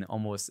been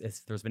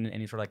if there's been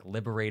any sort of like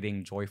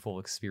liberating, joyful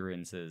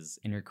experiences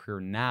in your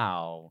career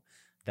now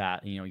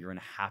that you're in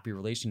a happy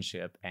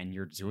relationship and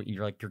you're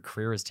like your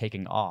career is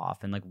taking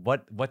off, and like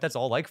what that's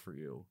all like for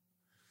you.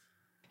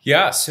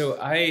 Yeah, so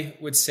I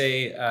would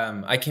say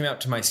I came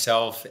out to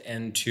myself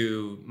and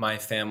to my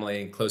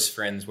family and close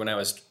friends when I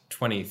was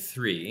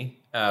 23,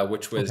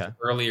 which was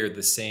earlier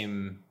the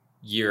same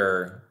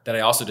year that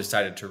I also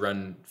decided to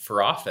run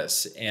for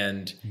office.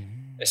 And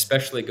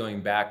especially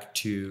going back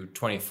to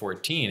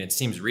 2014, it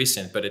seems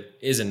recent, but it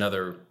is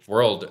another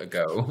world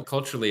ago.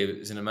 Culturally, it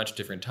was in a much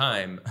different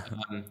time.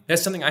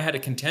 That's something I had to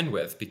contend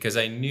with because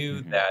I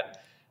knew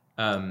that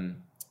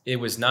it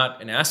was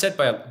not an asset,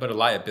 but a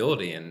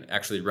liability in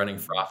actually running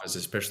for office,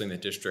 especially in the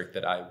district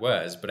that I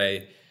was. But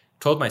I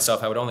told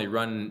myself I would only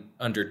run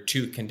under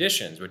two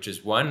conditions, which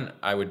is one,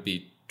 I would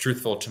be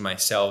truthful to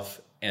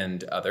myself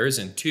and others,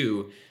 and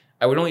two,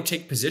 I would only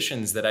take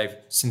positions that I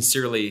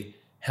sincerely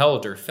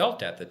held or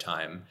felt at the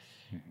time.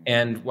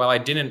 And while I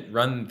didn't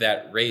run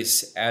that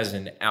race as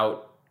an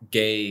out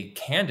gay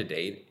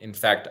candidate, in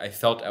fact, I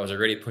felt I was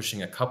already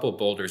pushing a couple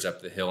boulders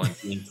up the hill and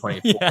being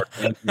 24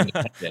 and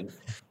independent.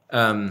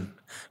 And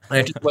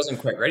I just wasn't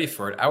quite ready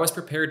for it. I was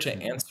prepared to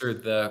answer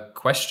the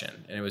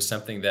question. And it was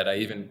something that I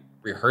even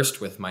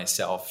rehearsed with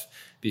myself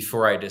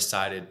before I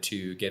decided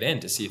to get in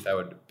to see if I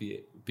would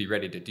be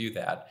ready to do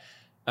that.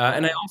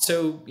 And I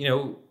also,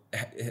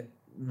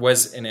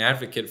 was an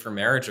advocate for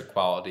marriage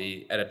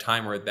equality at a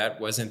time where that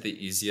wasn't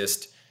the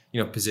easiest,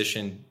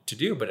 position to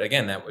do. But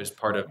again, that was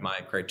part of my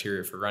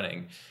criteria for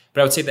running.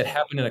 But I would say that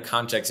happened in a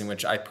context in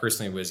which I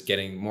personally was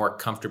getting more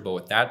comfortable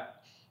with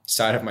that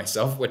side of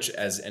myself, which,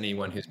 as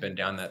anyone who's been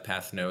down that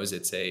path knows,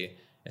 it's a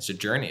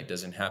journey. It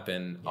doesn't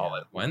happen all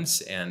at once.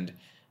 And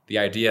the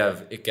idea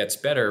of it gets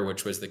better,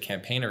 which was the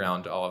campaign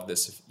around all of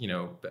this,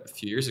 a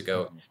few years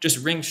ago, just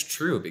rings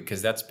true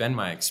because that's been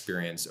my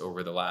experience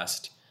over the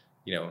last,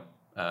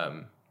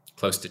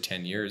 close to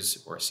 10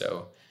 years or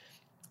so.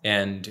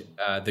 And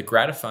the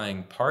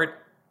gratifying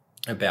part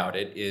about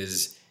it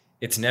is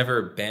it's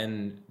never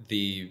been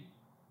the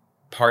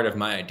part of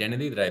my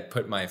identity that I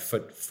put my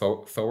foot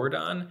forward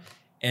on.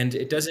 And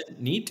it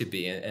doesn't need to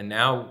be. And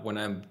now when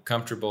I'm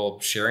comfortable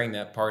sharing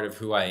that part of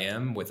who I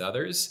am with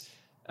others,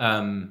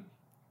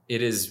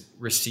 it is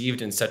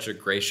received in such a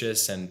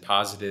gracious and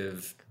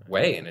positive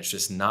way. And it's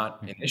just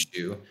not an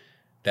issue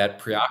that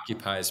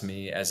preoccupies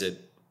me as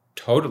it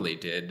totally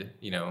did,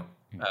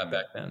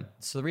 back then.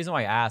 So the reason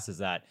why I asked is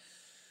that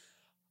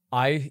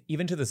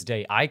even to this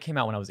day, I came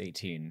out when I was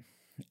 18.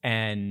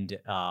 And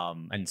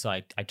so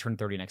I turned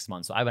 30 next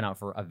month. So I've been out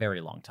for a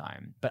very long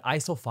time. But I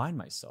still find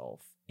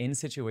myself in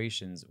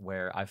situations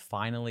where I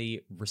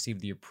finally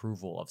received the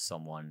approval of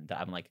someone that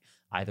I'm like,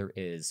 either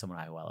is someone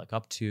I look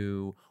up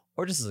to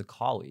or just as a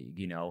colleague,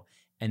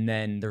 And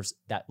then there's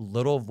that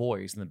little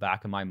voice in the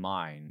back of my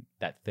mind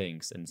that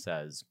thinks and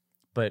says,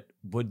 but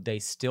would they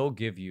still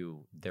give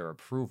you their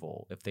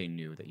approval if they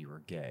knew that you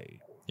were gay?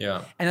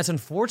 Yeah. And it's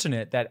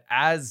unfortunate that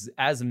as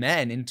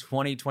men in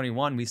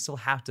 2021, we still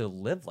have to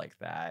live like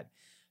that,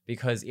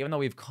 because even though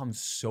we've come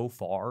so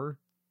far,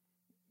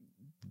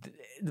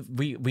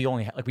 we've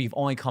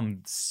only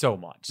come so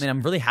much. And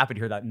I'm really happy to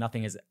hear that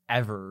nothing has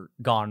ever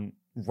gone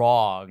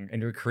wrong in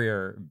your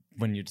career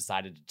when you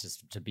decided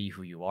just to be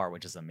who you are,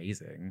 which is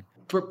amazing.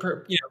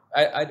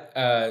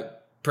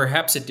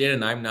 Perhaps it did,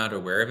 and I'm not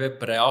aware of it.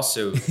 But I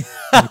also with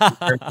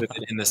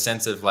it in the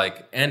sense of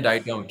like, and I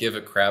don't give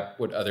a crap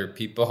what other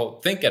people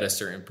think at a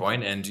certain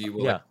point, and you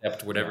will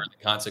accept whatever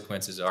the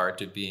consequences are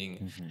to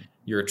being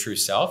your true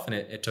self. And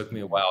it took me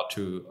a while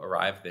to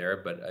arrive there,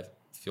 but I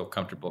feel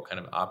comfortable kind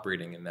of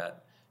operating in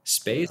that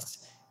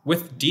space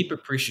with deep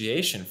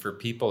appreciation for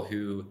people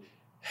who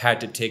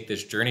had to take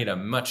this journey at a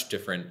much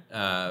different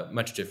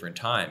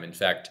time. In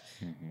fact,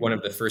 one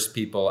of the first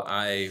people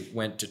I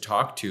went to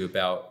talk to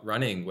about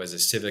running was a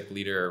civic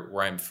leader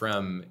where I'm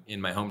from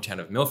in my hometown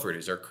of Milford,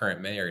 who's our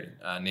current mayor,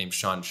 named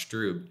Sean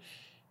Strube.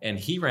 And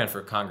he ran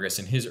for Congress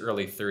in his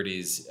early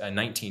 30s,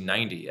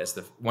 1990, as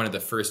one of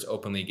the first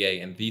openly gay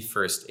and the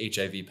first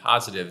HIV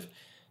positive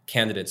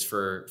candidates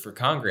for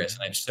Congress.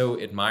 And I've so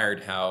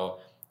admired how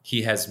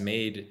he has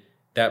made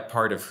that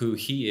part of who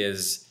he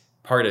is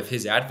part of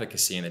his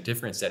advocacy and the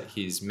difference that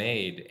he's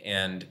made.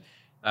 And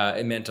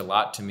it meant a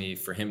lot to me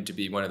for him to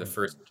be one of the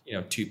first,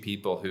 two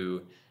people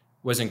who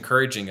was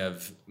encouraging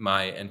of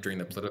my entering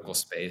the political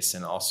space,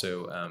 and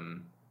also,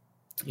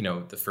 one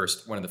of the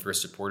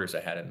first supporters I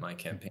had in my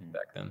campaign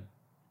back then.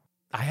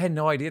 I had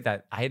no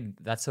idea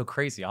that's so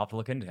crazy. I'll have to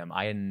look into him.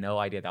 I had no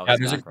idea that was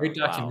there's a great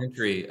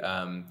documentary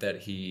that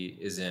he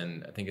is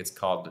in. I think it's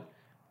called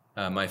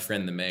My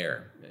Friend the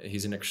Mayor.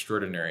 He's an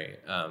extraordinary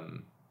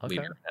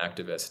leader,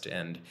 activist.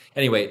 And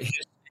anyway, he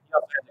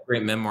also has a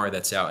great memoir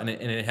that's out, and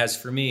it has,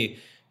 for me,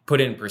 put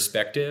in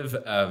perspective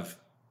of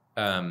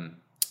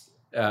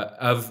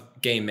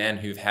gay men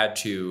who've had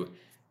to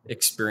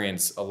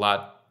experience a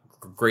lot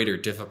greater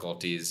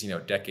difficulties,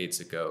 decades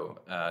ago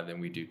than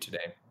we do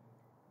today.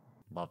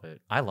 Love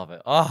it. I love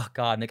it. Oh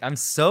God, Nick, I'm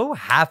so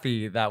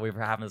happy that we're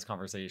having this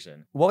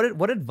conversation.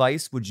 What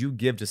advice would you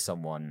give to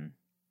someone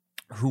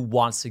who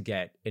wants to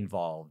get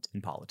involved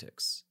in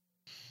politics?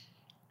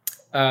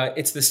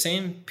 It's the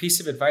same piece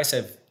of advice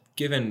I've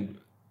given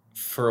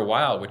for a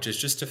while, which is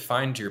just to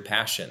find your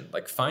passion.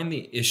 Like, find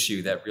the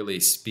issue that really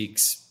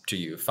speaks to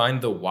you.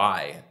 Find the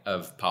why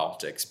of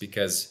politics,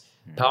 because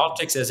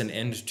politics as an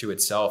end to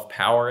itself,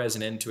 power as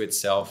an end to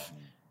itself,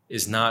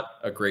 is not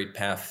a great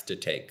path to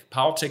take.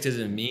 Politics as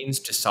a means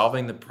to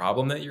solving the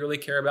problem that you really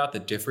care about, the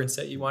difference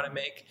that you want to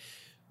make,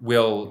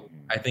 will,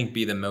 I think,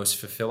 be the most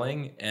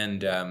fulfilling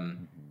and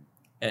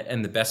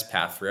the best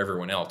path for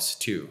everyone else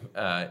too.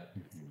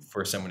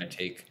 For someone to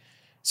take.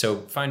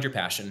 So find your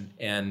passion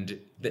and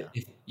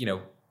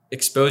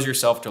expose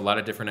yourself to a lot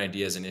of different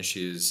ideas and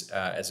issues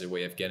as a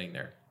way of getting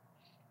there.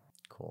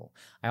 Cool.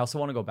 I also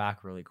want to go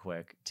back really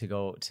quick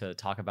to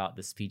talk about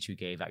the speech you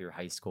gave at your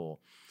high school,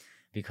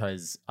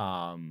 because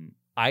I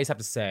just have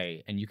to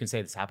say, and you can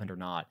say this happened or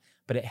not,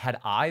 but had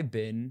I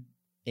been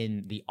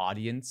in the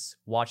audience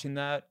watching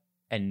that,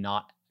 and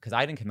not, because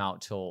I didn't come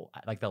out till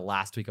like the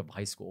last week of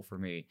high school for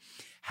me.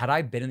 Had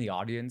I been in the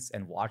audience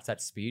and watched that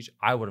speech,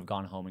 I would have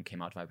gone home and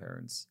came out to my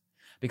parents,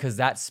 because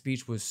that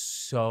speech was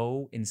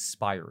so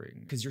inspiring.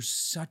 Because you're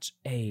such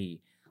a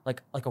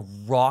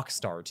rock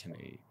star to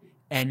me,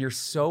 and you're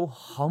so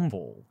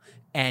humble,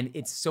 and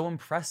it's so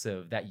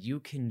impressive that you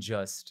can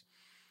just,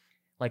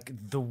 like,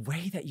 the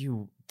way that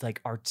you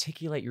like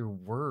articulate your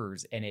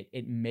words, and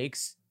it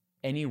makes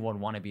anyone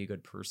want to be a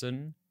good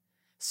person.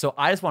 So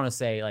I just want to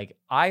say, like,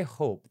 I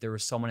hope there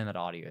was someone in that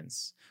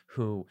audience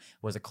who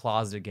was a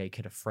closeted gay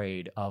kid,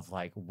 afraid of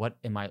like, what's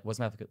my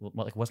life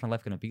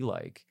going to be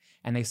like?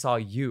 And they saw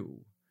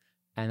you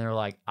and they're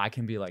like, I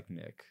can be like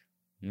Nick,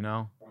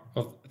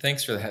 Well,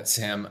 thanks for that,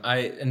 Sam.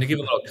 And to give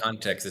a little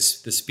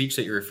context, the speech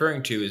that you're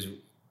referring to is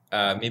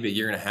maybe a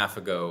year and a half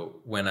ago,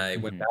 when I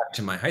went back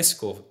to my high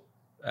school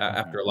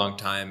after a long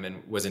time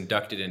and was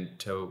inducted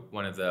into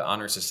one of the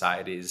honor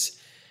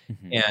societies.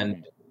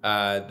 And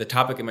the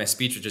topic of my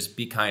speech was just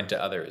be kind to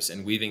others,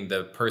 and weaving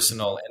the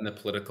personal and the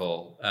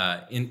political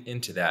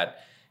into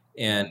that.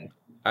 And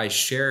I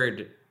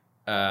shared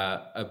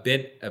a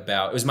bit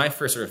about, it was my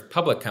first sort of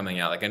public coming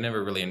out. Like, I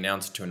never really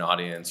announced to an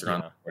audience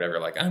or whatever,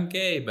 like, I'm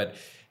gay, but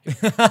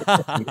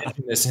I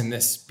mentioned this in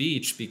this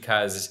speech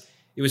because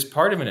it was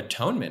part of an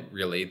atonement,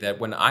 really, that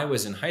when I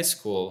was in high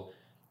school,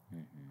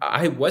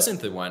 I wasn't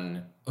the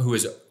one who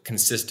was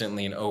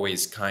consistently and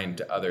always kind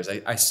to others.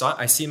 I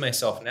see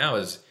myself now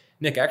as,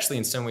 Nick, actually,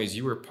 in some ways,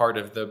 you were part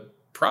of the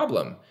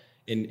problem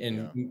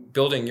in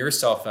building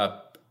yourself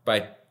up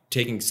by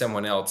taking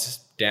someone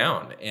else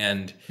down.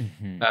 And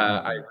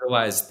I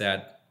realized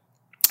that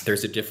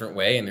there's a different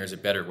way and there's a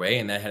better way.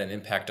 And that had an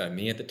impact on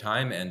me at the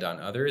time and on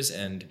others.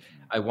 And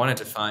I wanted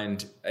to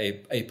find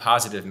a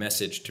positive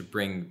message to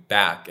bring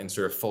back and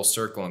sort of full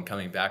circle and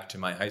coming back to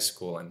my high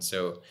school. And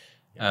so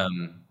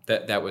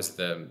That was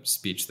the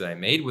speech that I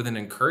made, with an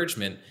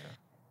encouragement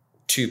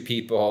to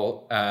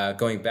people,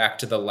 going back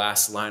to the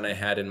last line I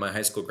had in my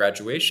high school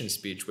graduation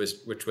speech,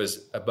 which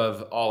was,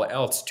 above all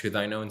else, to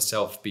thine own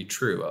self be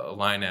true, a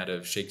line out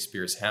of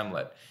Shakespeare's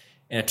Hamlet.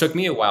 And it took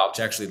me a while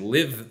to actually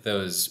live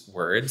those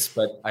words,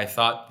 but I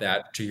thought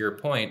that, to your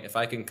point, if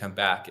I can come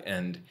back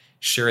and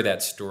share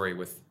that story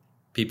with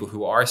people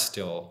who are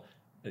still,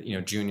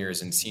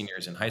 juniors and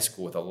seniors in high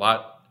school, with a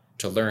lot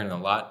to learn and a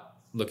lot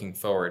looking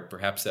forward,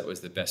 perhaps that was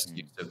the best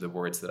use of the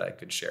words that I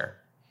could share.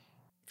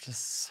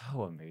 Just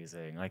so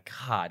amazing. Like,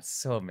 God,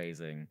 so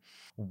amazing.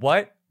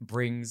 What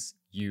brings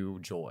you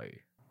joy?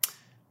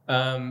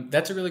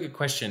 That's a really good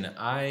question.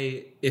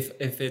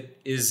 If it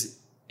is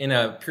in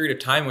a period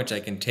of time which I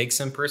can take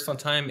some personal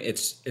time,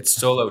 it's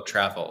solo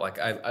travel. Like,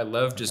 I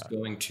love just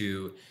going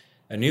to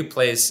a new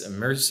place,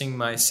 immersing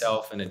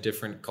myself in a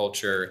different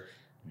culture,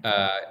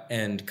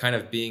 and kind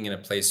of being in a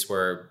place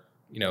where,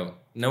 no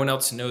one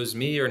else knows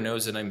me or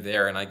knows that I'm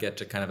there, and I get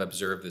to kind of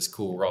observe this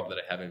cool world that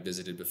I haven't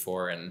visited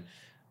before, and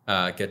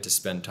get to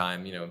spend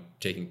time,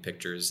 taking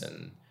pictures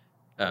and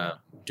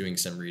doing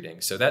some reading.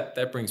 So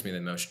that brings me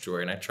the most joy,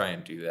 and I try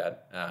and do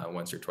that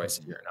once or twice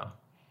a year now.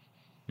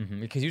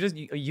 Because you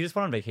just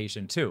went on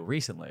vacation too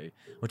recently,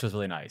 which was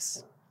really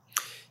nice.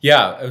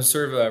 Yeah, it was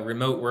sort of a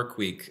remote work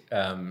week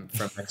from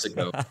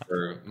Mexico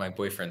for my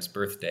boyfriend's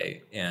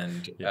birthday,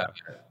 and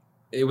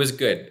it was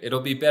good. It'll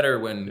be better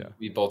when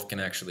we both can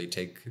actually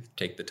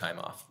take the time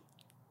off.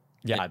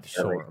 Yeah, I'm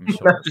sure.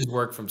 Just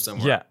work from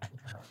somewhere. Yeah,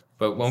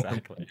 but won't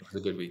complain. It was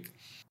a good week.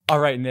 All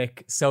right,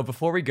 Nick. So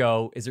before we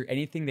go, is there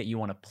anything that you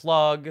want to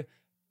plug?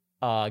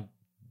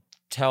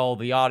 Tell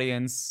the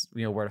audience,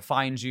 where to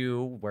find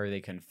you, where they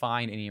can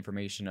find any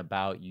information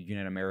about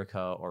Unite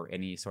America, or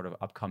any sort of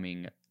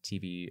upcoming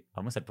TV, I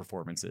almost said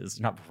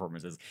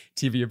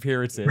TV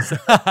appearances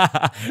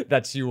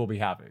that you will be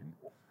having.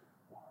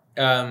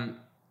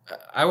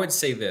 I would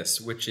say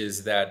this, which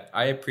is that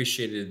I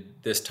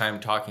appreciated this time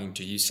talking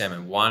to you, Sam,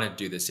 and wanted to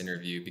do this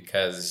interview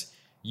because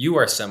you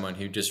are someone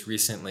who just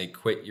recently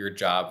quit your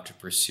job to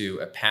pursue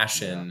a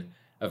passion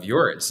of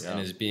yours and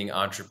is being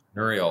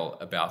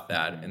entrepreneurial about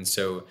that. And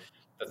so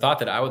the thought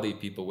that I would leave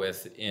people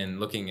with, in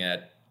looking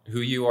at who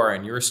you are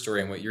and your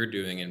story and what you're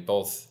doing in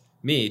both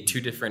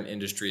two different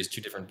industries,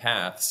 two different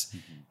paths,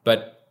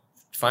 but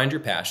find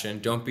your passion.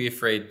 Don't be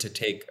afraid to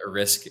take a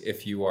risk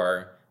if you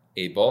are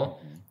able,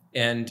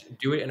 and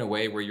do it in a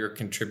way where you're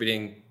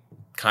contributing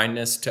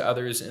kindness to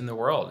others in the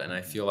world. And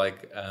I feel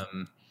like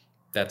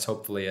that's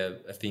hopefully a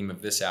theme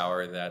of this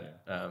hour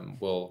that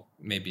will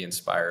maybe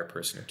inspire a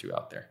person or two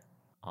out there.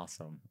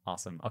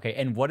 Awesome. Okay.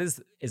 And what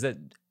is it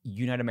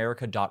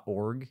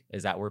uniteamerica.org?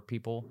 Is that where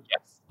people?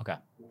 Yes. Okay.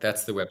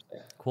 That's the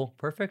website. Cool.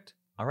 Perfect.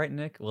 All right,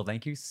 Nick. Well,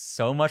 thank you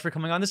so much for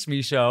coming on the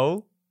Shmee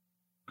Show.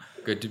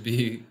 Good to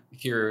be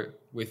here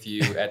with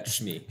you at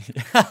Shmee.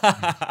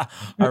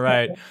 All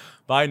right.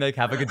 Bye, Nick.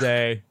 Have a good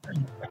day.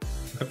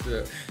 That's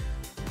a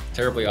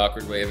terribly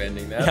awkward way of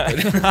ending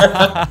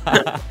that.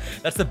 But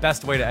That's the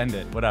best way to end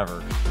it.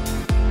 Whatever.